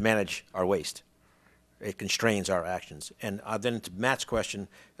to manage our waste. It constrains our actions. And then to Matt's question,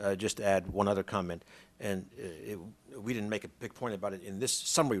 just to add one other comment, and we didn't make a big point about it in this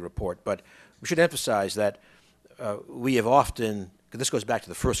summary report, but we should emphasize that we have often, this goes back to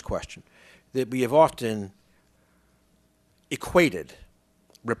the first question, that we have often equated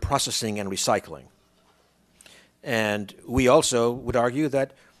reprocessing and recycling. And we also would argue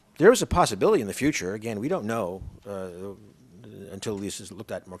that there is a possibility in the future, again, we don't know until this is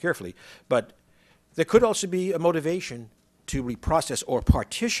looked at more carefully, but there could also be a motivation to reprocess or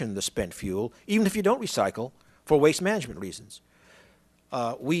partition the spent fuel, even if you don't recycle, for waste management reasons.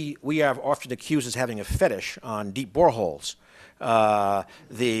 We are often accused as having a fetish on deep boreholes. But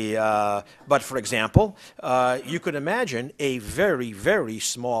for example, you could imagine a very, very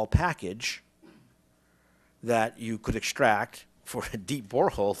small package that you could extract for a deep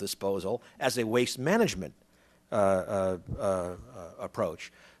borehole disposal as a waste management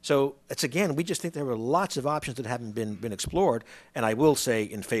approach. So it's, again, we just think there are lots of options that haven't been explored, and I will say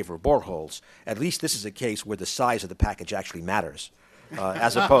in favor of boreholes. At least this is a case where the size of the package actually matters,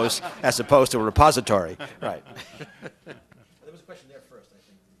 as opposed to a repository. Right. There was a question there first, I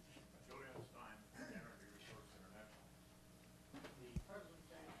think. Julian Stein, Energy Resource International.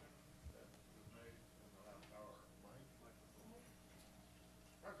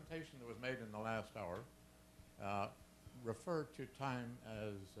 The presentation that was made in the last hour referred to time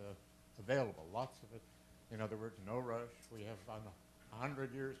as available, lots of it. In other words, no rush. We have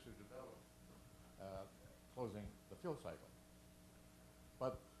 100 years to develop closing the fuel cycle.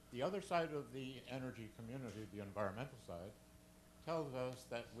 But the other side of the energy community, the environmental side, tells us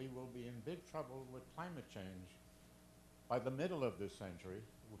that we will be in big trouble with climate change. By the middle of this century,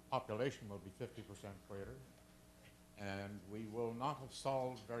 population will be 50% greater, and we will not have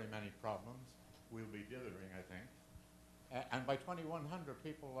solved very many problems. We'll be dithering, I think. And by 2100,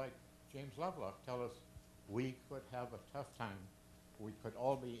 people like James Lovelock tell us we could have a tough time. We could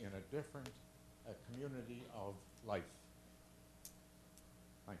all be in a different community of life.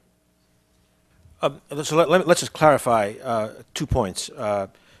 Thank you. So let's just clarify 2 points.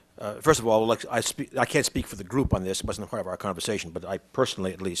 First of all, I can't speak for the group on this. It wasn't part of our conversation, but I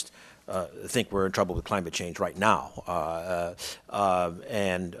personally, at least, think we're in trouble with climate change right now.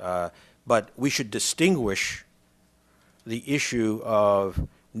 But we should distinguish the issue of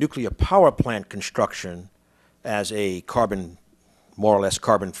nuclear power plant construction as a more or less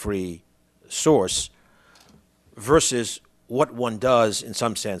carbon-free source versus what one does, in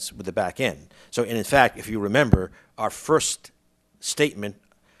some sense, with the back end. So, and in fact, if you remember, our first statement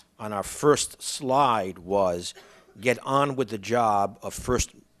on our first slide was get on with the job of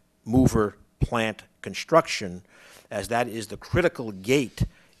first mover plant construction, as that is the critical gate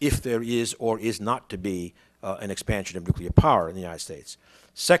if there is or is not to be an expansion of nuclear power in the United States.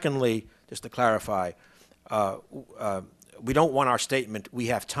 Secondly, just to clarify, we don't want our statement, "we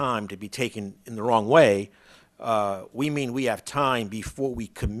have time," to be taken in the wrong way. We mean we have time before we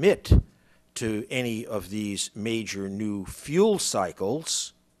commit to any of these major new fuel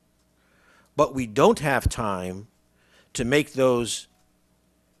cycles, but we don't have time to make those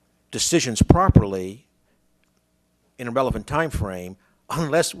decisions properly in a relevant time frame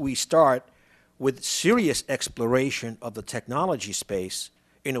unless we start with serious exploration of the technology space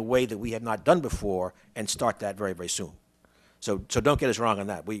in a way that we have not done before, and start that very, very soon. So don't get us wrong on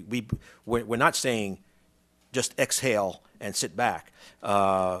that. We're not saying just exhale and sit back.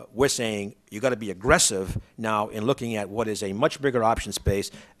 We're saying you got to be aggressive now in looking at what is a much bigger option space,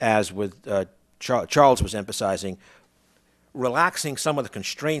 as with Charles was emphasizing, relaxing some of the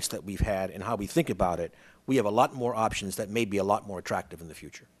constraints that we've had and how we think about it. We have a lot more options that may be a lot more attractive in the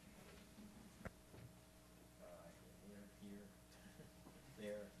future.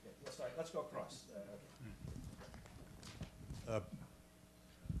 Let's go across.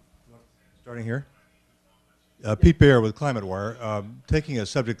 Starting here. Pete Baer with Climate Wire. Taking a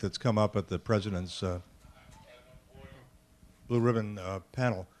subject that's come up at the President's Blue Ribbon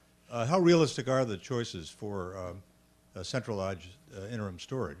panel, how realistic are the choices for centralized interim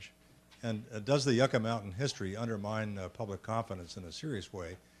storage? And does the Yucca Mountain history undermine public confidence in a serious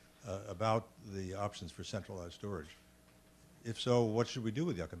way about the options for centralized storage? If so, what should we do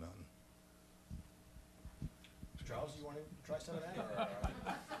with Yucca Mountain? Charles, you want to try some of that?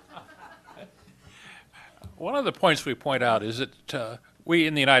 One of the points we point out is that we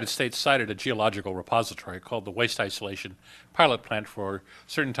in the United States cited a geological repository called the Waste Isolation Pilot Plant for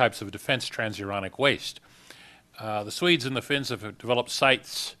certain types of defense transuranic waste. The Swedes and the Finns have developed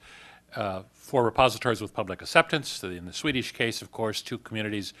sites for repositories with public acceptance. In the Swedish case, of course, two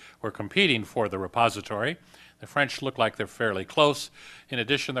communities were competing for the repository. The French look like they're fairly close. In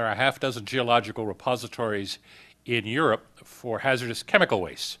addition, there are a half dozen geological repositories in Europe for hazardous chemical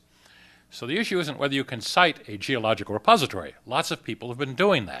waste. So the issue isn't whether you can cite a geological repository. Lots of people have been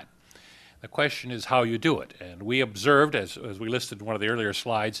doing that. The question is how you do it. And we observed, as we listed in one of the earlier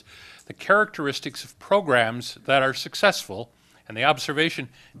slides, the characteristics of programs that are successful, and the observation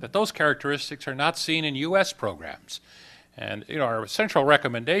that those characteristics are not seen in U.S. programs. And our central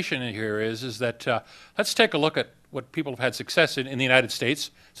recommendation here is that let's take a look at what people have had success in the United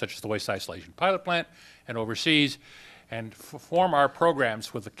States, such as the Waste Isolation Pilot Plant, and overseas, and form our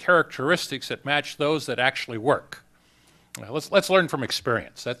programs with the characteristics that match those that actually work. Now, let's learn from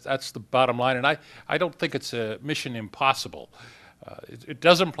experience. That's the bottom line, and I don't think it's a mission impossible. It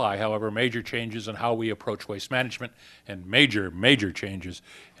does imply, however, major changes in how we approach waste management, and major changes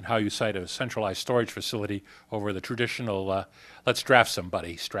in how you site a centralized storage facility over the traditional let's draft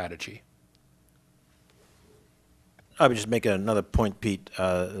somebody strategy. I would just make another point, Pete,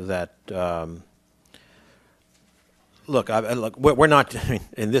 that look, we're not,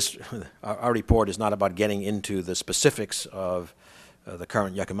 in this, our report is not about getting into the specifics of the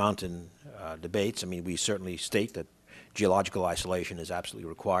current Yucca Mountain debates. I mean, we certainly state that geological isolation is absolutely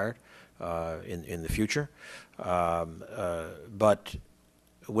required in the future, but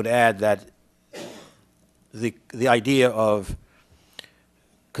would add that the idea of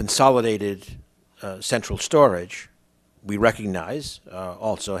consolidated central storage, we recognize,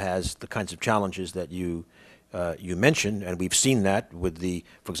 also has the kinds of challenges that you mentioned, and we've seen that with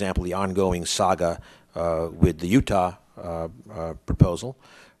for example, the ongoing saga with the Utah proposal,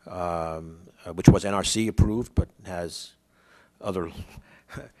 which was NRC approved, but has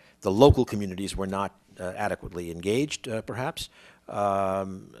the local communities were not adequately engaged, perhaps. But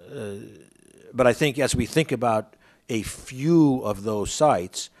I think as we think about a few of those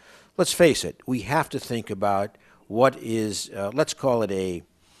sites, let's face it, we have to think about what is, let's call it a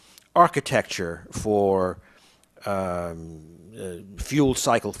architecture for fuel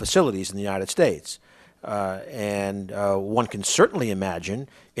cycle facilities in the United States. And one can certainly imagine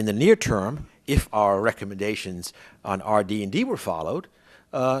in the near term, if our recommendations on RD&D were followed,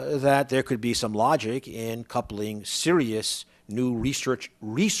 that there could be some logic in coupling serious new research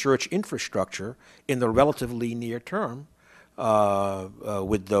infrastructure in the relatively near term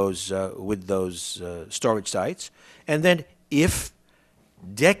with those storage sites. And then if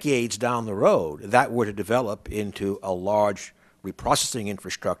decades down the road that were to develop into a large reprocessing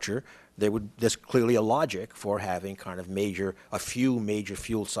infrastructure, there's clearly a logic for having kind of a few major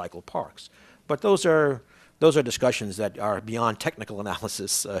fuel cycle parks. But those are discussions that are beyond technical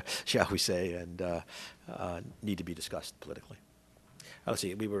analysis, shall we say, and need to be discussed politically. Let's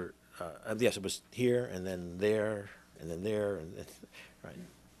see, we were, yes, it was here, and then there, and then there, and then, right.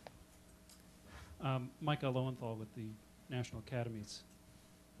 Micah Lowenthal with the National Academies.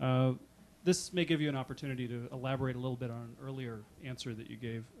 This may give you an opportunity to elaborate a little bit on an earlier answer that you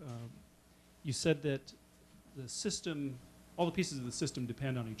gave. You said that the system, all the pieces of the system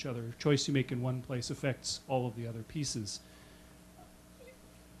depend on each other. A choice you make in one place affects all of the other pieces.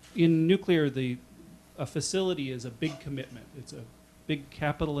 In nuclear, a facility is a big commitment. It's a big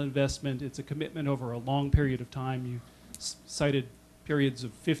capital investment. It's a commitment over a long period of time. You cited periods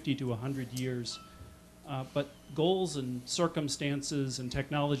of 50 to 100 years. But goals and circumstances and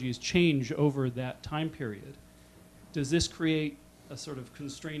technologies change over that time period. Does this create a sort of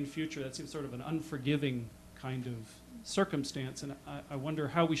constrained future? That seems sort of an unforgiving kind of circumstance. And I wonder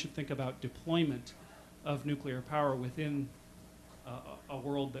how we should think about deployment of nuclear power within a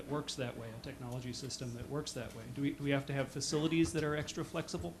world that works that way, a technology system that works that way. Do we have to have facilities that are extra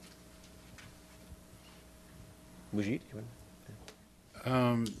flexible? Mujid?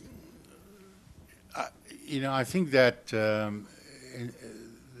 I think that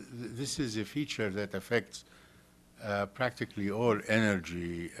this is a feature that affects practically all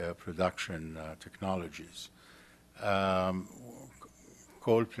energy production technologies.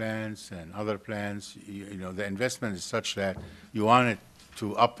 Coal plants and other plants, the investment is such that you want it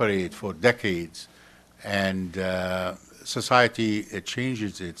to operate for decades, and society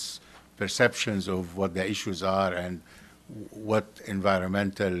changes its perceptions of what the issues are and what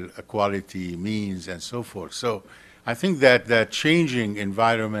environmental quality means and so forth. So I think that that changing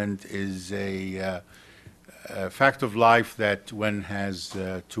environment is a fact of life that one has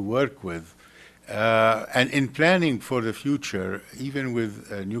to work with. And in planning for the future, even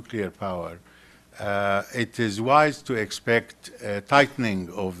with nuclear power, it is wise to expect a tightening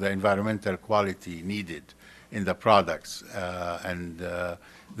of the environmental quality needed in the products. And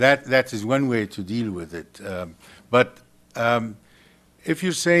that is one way to deal with it. But if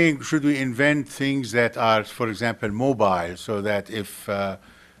you're saying, should we invent things that are, for example, mobile, so that if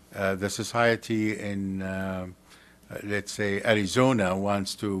the society in, let's say, Arizona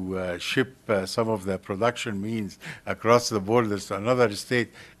wants to ship some of the production means across the borders to another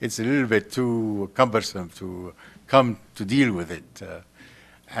state, it's a little bit too cumbersome to come to deal with it.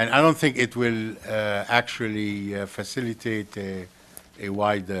 And I don't think it will actually facilitate a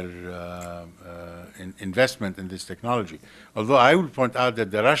wider investment in this technology. Although I will point out that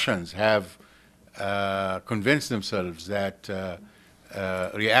the Russians have convinced themselves that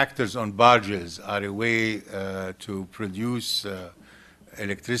reactors on barges are a way to produce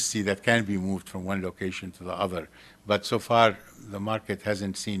electricity that can be moved from one location to the other. But so far, the market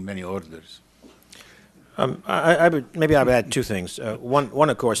hasn't seen many orders. Maybe I would add two things. One,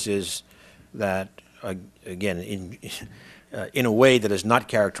 of course, is that, again, in a way that has not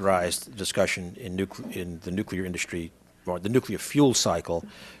characterized discussion in the nuclear industry or the nuclear fuel cycle,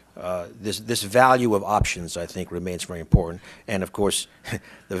 this value of options, I think, remains very important. And of course,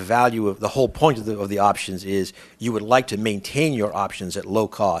 the whole point of the options is you would like to maintain your options at low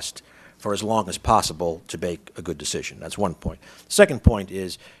cost for as long as possible to make a good decision. That's one point. The second point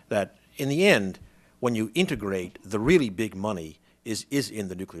is that in the end, when you integrate, the really big money is in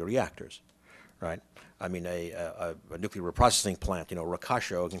the nuclear reactors, right? I mean, a nuclear reprocessing plant,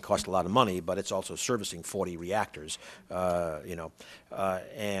 Rakasho can cost a lot of money, but it's also servicing 40 reactors, and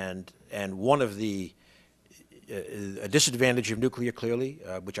one of the a disadvantage of nuclear, clearly,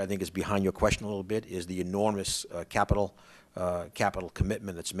 which I think is behind your question a little bit, is the enormous capital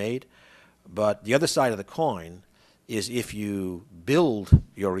commitment that's made. But the other side of the coin is if you build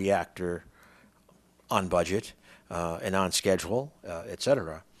your reactor on budget and on schedule, et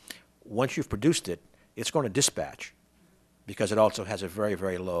cetera, once you've produced it, it's going to dispatch because it also has a very,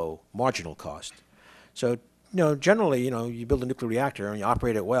 very low marginal cost. So, generally, you build a nuclear reactor and you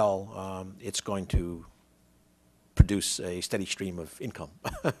operate it well, it's going to produce a steady stream of income.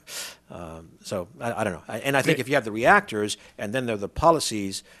 So, I don't know. And I think if you have the reactors and then there are the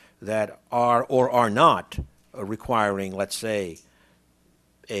policies that are or are not requiring, let's say,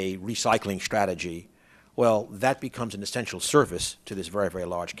 a recycling strategy, well, that becomes an essential service to this very, very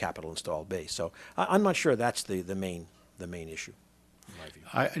large capital installed base. So I'm not sure that's the main issue, in my view.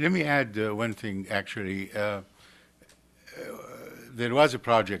 Let me add one thing, actually. There was a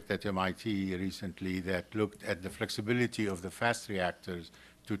project at MIT recently that looked at the flexibility of the fast reactors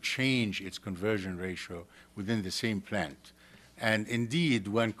to change its conversion ratio within the same plant. And indeed,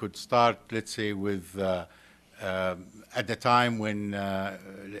 one could start, let's say, with at the time when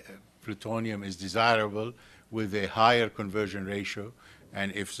plutonium is desirable with a higher conversion ratio.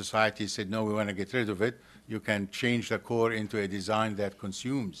 And if society said, no, we want to get rid of it, you can change the core into a design that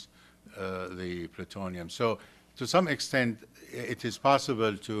consumes the plutonium. So to some extent, it is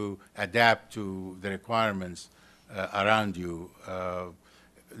possible to adapt to the requirements around you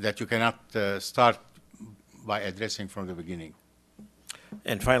that you cannot start by addressing from the beginning.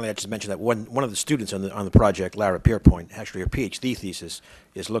 And finally, I just mentioned that one of the students on the project, Lara Pierpoint, actually her PhD thesis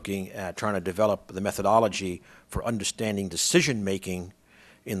is looking at trying to develop the methodology for understanding decision-making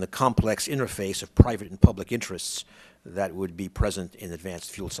in the complex interface of private and public interests that would be present in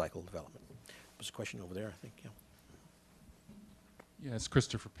advanced fuel cycle development. There's a question over there, I think. Yeah. Yeah, it's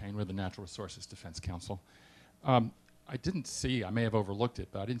Christopher Payne with the Natural Resources Defense Council. I didn't see, I may have overlooked it,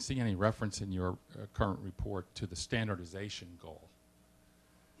 but I didn't see any reference in your current report to the standardization goal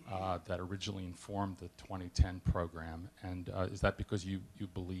that originally informed the 2010 program. And is that because you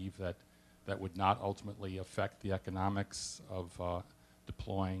believe that that would not ultimately affect the economics of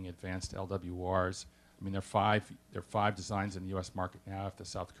deploying advanced LWRs? I mean, there are five designs in the U.S. market now. If the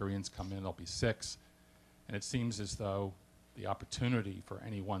South Koreans come in, there'll be 6. And it seems as though the opportunity for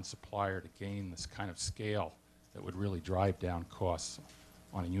any one supplier to gain this kind of scale that would really drive down costs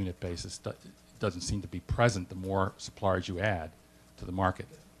on a unit basis doesn't seem to be present the more suppliers you add to the market.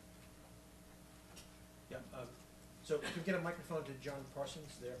 Yeah. So if we get a microphone to John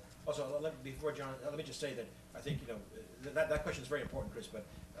Parsons there. Also, before John, let me just say that I think that question is very important, Chris. But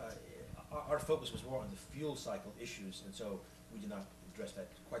our focus was more on the fuel cycle issues, and so we did not address that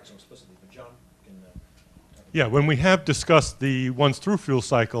quite so explicitly. But John can. Yeah, when we have discussed the ones through fuel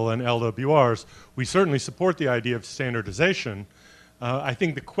cycle and LWRs, we certainly support the idea of standardization. I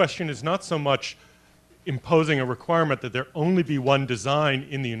think the question is not so much imposing a requirement that there only be one design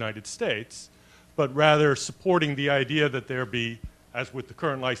in the United States, but rather supporting the idea that there be, as with the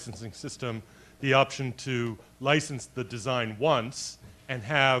current licensing system, the option to license the design once and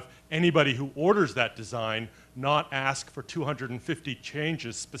have anybody who orders that design not ask for 250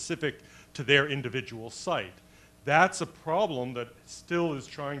 changes specific to their individual site. That's a problem that still is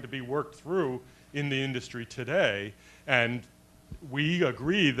trying to be worked through in the industry today, and we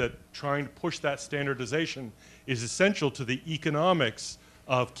agree that trying to push that standardization is essential to the economics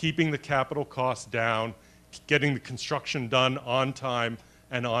of keeping the capital costs down, getting the construction done on time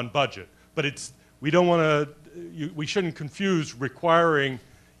and on budget. But we don't want to, we shouldn't confuse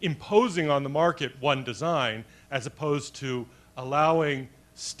imposing on the market one design as opposed to allowing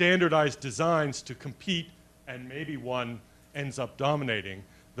standardized designs to compete, and maybe one ends up dominating.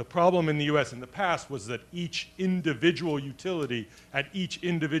 The problem in the US in the past was that each individual utility at each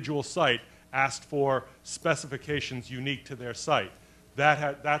individual site asked for specifications unique to their site.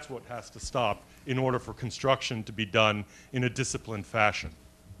 That's what has to stop in order for construction to be done in a disciplined fashion.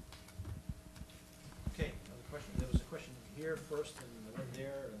 Okay, another question. There was a question here first, and one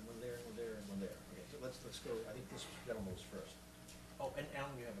there, and one there, and one there, and one there. Okay, so let's go. I think this gentleman was first. Oh, and Alan,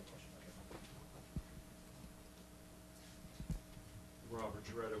 you have a question. Okay. Robert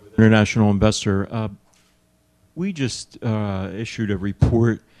Gioretta with International Investor. We just issued a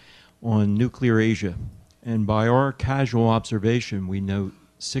report on nuclear Asia, and by our casual observation, we note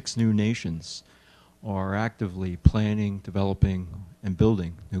 6 new nations are actively planning, developing, and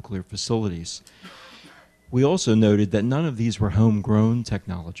building nuclear facilities. We also noted that none of these were homegrown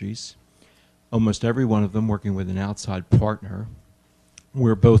technologies, almost every one of them working with an outside partner,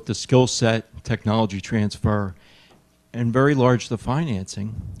 where both the skill set, technology transfer, and very large the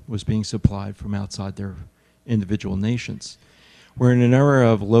financing was being supplied from outside their individual nations. We're in an era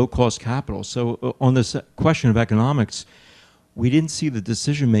of low-cost capital. So on this question of economics, we didn't see the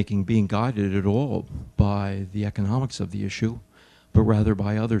decision-making being guided at all by the economics of the issue, but rather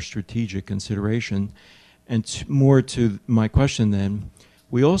by other strategic consideration. And more to my question then,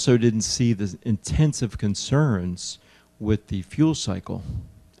 we also didn't see the intensive concerns with the fuel cycle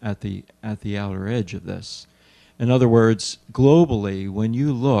at the outer edge of this. In other words, globally, when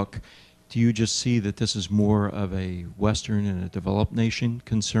you look, do you just see that this is more of a Western and a developed nation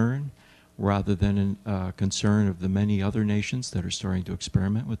concern rather than a concern of the many other nations that are starting to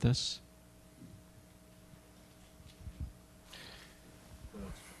experiment with this?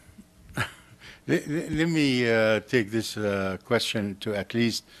 Let me take this question to at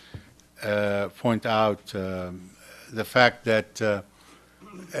least point out the fact that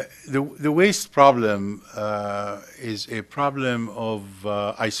the waste problem is a problem of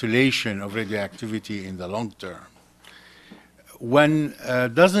isolation of radioactivity in the long term. One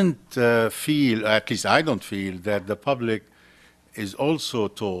doesn't feel, at least I don't feel, that the public is also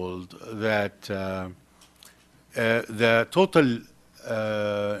told that the total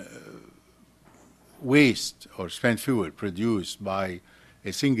waste or spent fuel produced by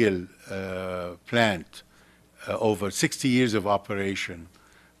a single plant over 60 years of operation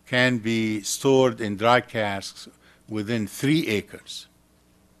can be stored in dry casks within 3 acres.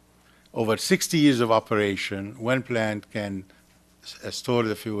 Over 60 years of operation, one plant can store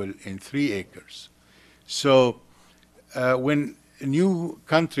the fuel in 3 acres. So when new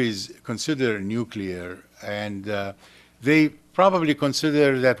countries consider nuclear, and they probably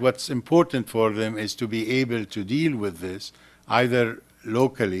consider that what's important for them is to be able to deal with this either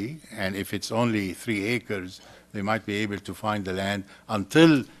locally, and if it's only 3 acres, they might be able to find the land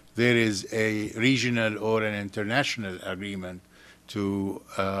until there is a regional or an international agreement to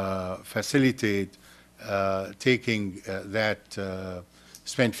facilitate taking that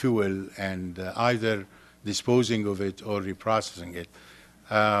spent fuel and either disposing of it or reprocessing it.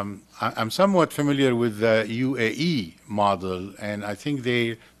 I'm somewhat familiar with the UAE model, and I think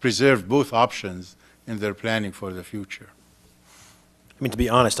they preserve both options in their planning for the future. I mean, to be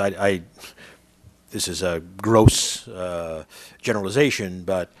honest, this is a gross generalization,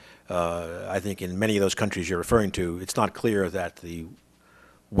 but I think in many of those countries you're referring to, it's not clear that the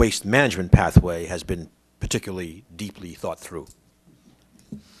waste management pathway has been particularly deeply thought through.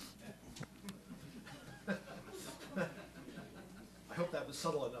 I hope that was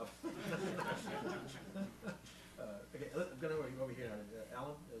subtle enough. Okay, I'm going to over here.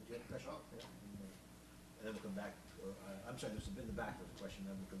 Alan, do you have a question? And then we'll come back. I'm sorry, there's in the back of the question,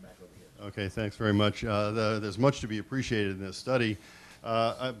 then we'll come back over here. Okay, thanks very much. There's much to be appreciated in this study,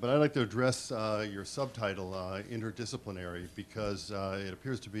 but I'd like to address your subtitle, interdisciplinary, because it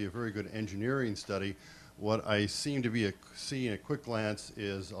appears to be a very good engineering study. What I seem to be seeing at a quick glance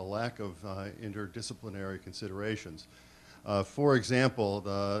is a lack of interdisciplinary considerations. For example,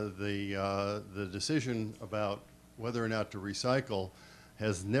 the decision about whether or not to recycle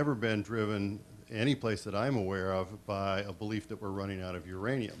has never been driven any place that I'm aware of by a belief that we're running out of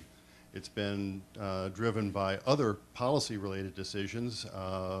uranium. It's been driven by other policy-related decisions,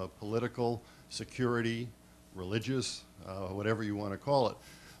 political, security, religious, whatever you want to call it.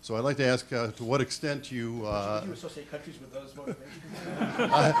 So I'd like to ask to what extent you... Should you associate countries with those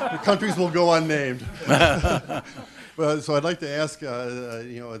motivations? Countries will go unnamed. So I'd like to ask,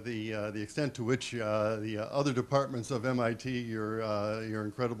 the extent to which the other departments of MIT, your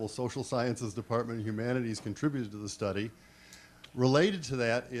incredible social sciences department, humanities, contributed to the study. Related to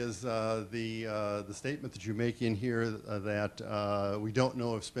that is the statement that you make in here that we don't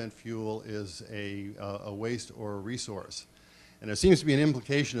know if spent fuel is a waste or a resource. And there seems to be an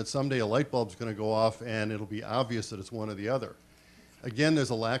implication that someday a light bulb's going to go off and it'll be obvious that it's one or the other. Again,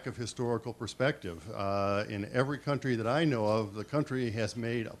 there's a lack of historical perspective. In every country that I know of, the country has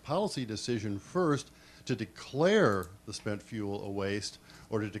made a policy decision first to declare the spent fuel a waste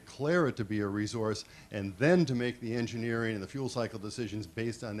or to declare it to be a resource, and then to make the engineering and the fuel cycle decisions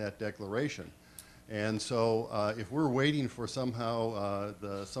based on that declaration. And so if we're waiting for somehow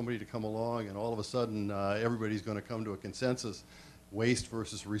somebody to come along and all of a sudden everybody's going to come to a consensus, waste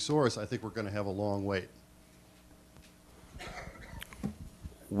versus resource, I think we're going to have a long wait.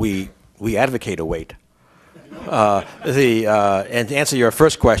 We advocate a wait. And to answer your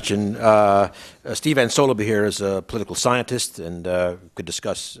first question, Steve Ansolobi here is a political scientist and could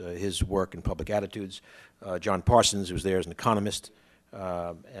discuss his work in public attitudes. John Parsons, who's there, is an economist,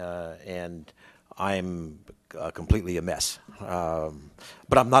 and I'm completely a mess.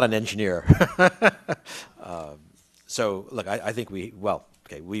 But I'm not an engineer. So look, I think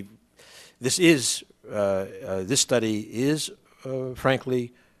this study is,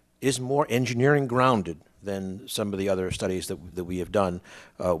 frankly, is more engineering grounded than some of the other studies that we have done.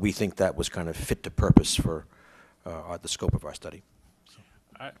 We think that was kind of fit to purpose for the scope of our study.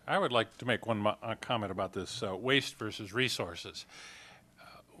 I would like to make one comment about this waste versus resources,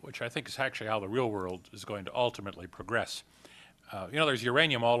 which I think is actually how the real world is going to ultimately progress. There's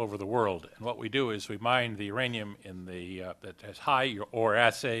uranium all over the world, and what we do is we mine the uranium in the that has high ore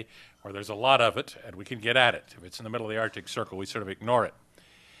assay, where there's a lot of it, and we can get at it. If it's in the middle of the Arctic Circle, we sort of ignore it.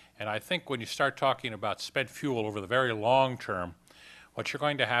 And I think when you start talking about spent fuel over the very long term, what you're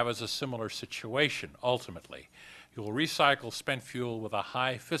going to have is a similar situation ultimately. You will recycle spent fuel with a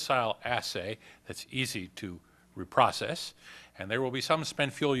high fissile assay that's easy to reprocess, and there will be some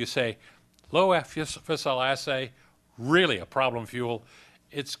spent fuel you say, low fissile assay, really a problem fuel,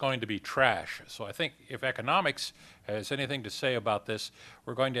 it's going to be trash. So I think if economics has anything to say about this,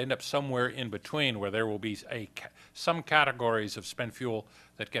 we're going to end up somewhere in between where there will be some categories of spent fuel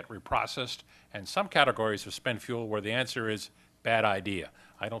that get reprocessed and some categories of spent fuel where the answer is bad idea.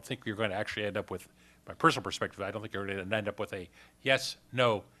 I don't think you're going to actually end up with, my personal perspective, I don't think you're going to end up with a yes,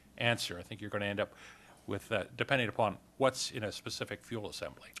 no answer. I think you're going to end up with, depending upon what's in a specific fuel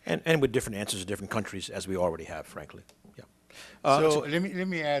assembly. And with different answers in different countries, as we already have, frankly. Yeah. So let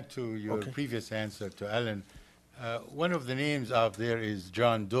me add to your previous answer to Alan. One of the names out there is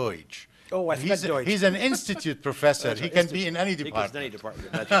John Deutsch. Oh, I forgot Deutsch. He's an institute professor. He can be in any department. He can be in any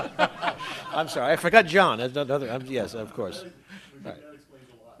department. That's right. I'm sorry, I forgot John. That's another, yes, of course. Right.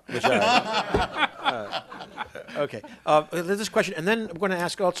 Which, okay. This question, and then I'm going to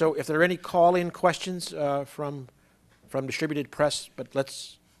ask also if there are any call-in questions from distributed press. But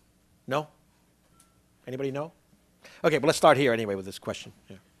no. Anybody know? Okay, but let's start here anyway with this question.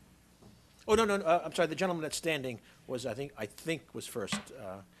 Yeah. Oh no, I'm sorry. The gentleman that's standing was I think was first.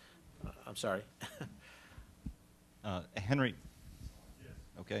 I'm sorry. Henry.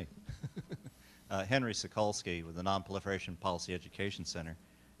 Okay. Henry Sokolsky with the Non-Proliferation Policy Education Center.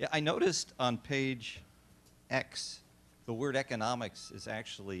 Yeah, I noticed on page X, the word economics is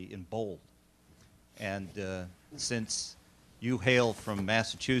actually in bold. And since you hail from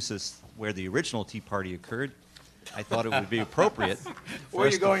Massachusetts, where the original Tea Party occurred, I thought it would be appropriate for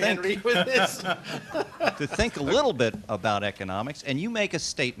us to think, with this? to think a little bit about economics. And you make a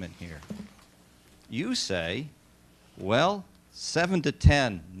statement here. You say, well, 7 to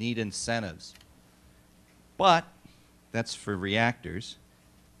 10 need incentives. But that's for reactors.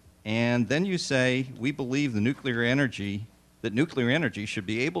 And then you say, we believe that nuclear energy should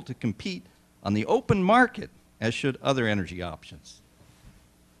be able to compete on the open market, as should other energy options.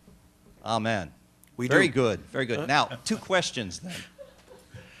 Amen. Very good, very good. Now, 2 questions then.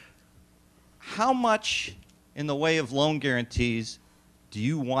 How much in the way of loan guarantees do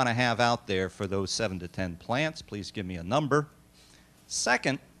you want to have out there for those 7 to 10 plants? Please give me a number.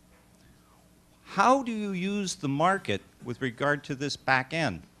 Second, how do you use the market with regard to this back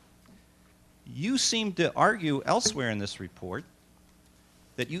end? You seem to argue elsewhere in this report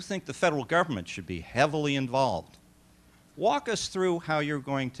that you think the federal government should be heavily involved. Walk us through how you're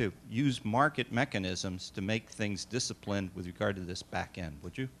going to use market mechanisms to make things disciplined with regard to this back end,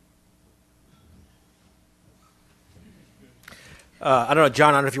 would you? I don't know,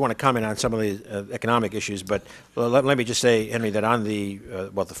 John, I don't know if you want to comment on some of the economic issues, but let me just say, Henry, that on the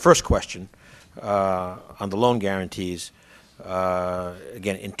first question, on the loan guarantees,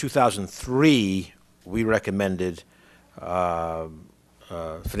 again, in 2003, we recommended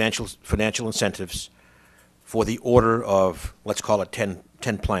financial incentives for the order of, let's call it 10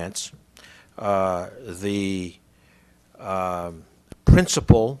 plants. The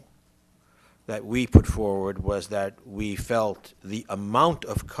principle that we put forward was that we felt the amount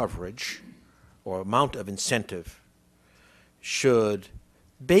of coverage or amount of incentive should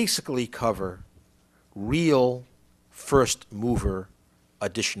basically cover real first mover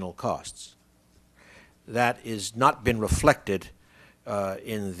additional costs. That has not been reflected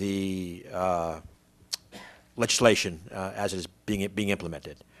in the legislation as it is being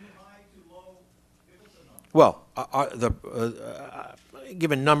implemented. Well,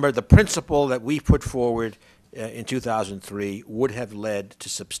 given number, the principle that we put forward in 2003 would have led to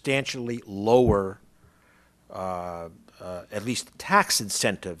substantially lower, at least tax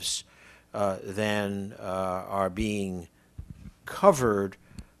incentives than are being covered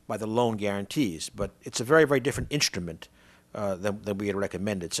by the loan guarantees. But it's a very, very different instrument than we had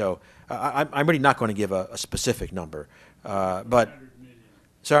recommended. So I'm really not going to give a specific number. But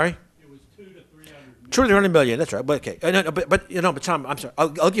sorry? 200 to 300 million, that's right. But okay, but Tom, I'm sorry.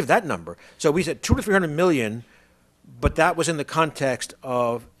 I'll give that number. So we said 200 to 300 million, but that was in the context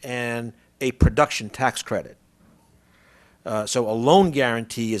of a production tax credit. So a loan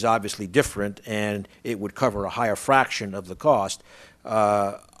guarantee is obviously different, and it would cover a higher fraction of the cost.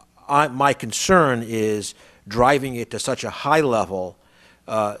 My concern is driving it to such a high level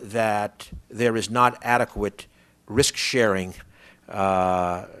that there is not adequate risk sharing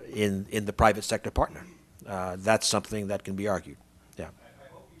in the private sector partner. That's something that can be argued. Yeah. I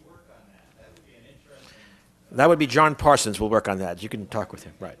hope you work on that. That would be an interesting. That would be John Parsons will work on that. You can talk with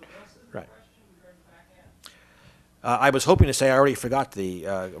him. Right. Right. I was hoping to say I already forgot the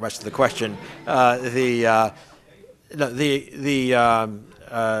rest of the question. I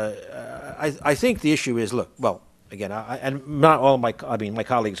think the issue is, look, well, again, and not all my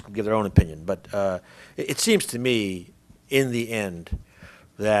colleagues can give their own opinion, but it seems to me, in the end,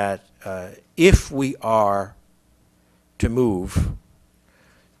 that if we are to move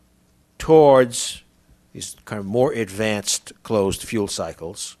towards these kind of more advanced closed fuel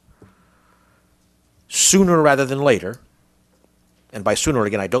cycles, sooner rather than later, and by sooner,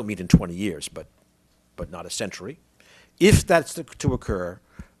 again, I don't mean in 20 years, but not a century, if that's to occur,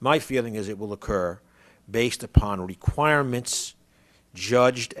 my feeling is it will occur based upon requirements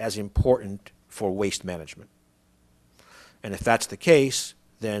judged as important for waste management. And if that's the case,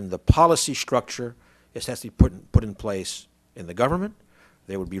 then the policy structure has to be put in place in the government,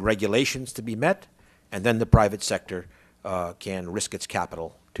 there would be regulations to be met, and then the private sector can risk its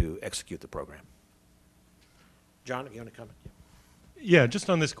capital to execute the program. John, you want to comment? Yeah, just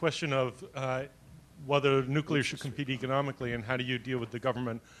on this question of whether nuclear should compete economically and how do you deal with the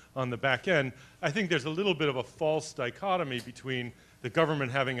government on the back end, I think there's a little bit of a false dichotomy between the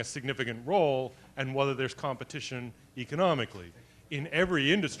government having a significant role and whether there's competition economically. In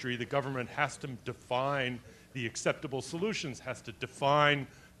every industry, the government has to define the acceptable solutions, has to define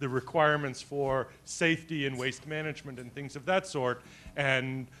the requirements for safety and waste management and things of that sort,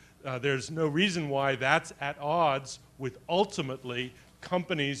 and there's no reason why that's at odds with ultimately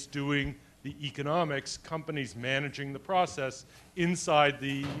companies doing the economics, companies managing the process inside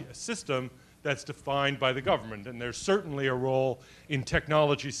the system that's defined by the government. And there's certainly a role in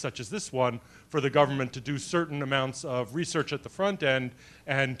technologies such as this one for the government to do certain amounts of research at the front end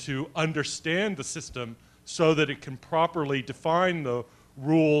and to understand the system so that it can properly define the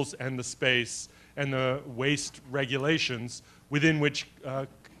rules and the space and the waste regulations within which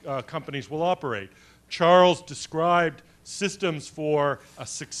companies will operate. Charles described systems for a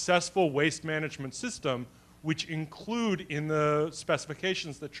successful waste management system, which include in the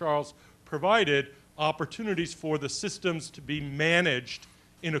specifications that Charles provided opportunities for the systems to be managed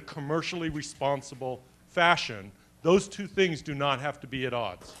in a commercially responsible fashion. Those two things do not have to be at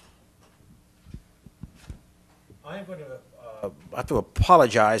odds. I am going to have to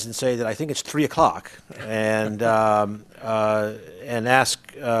apologize and say that I think it's 3 o'clock, and ask.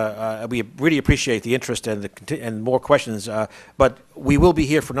 We really appreciate the interest and more questions, but we will be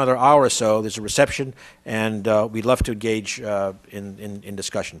here for another hour or so. There's a reception, and we'd love to engage in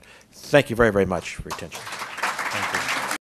discussion. Thank you very, very much for your attention.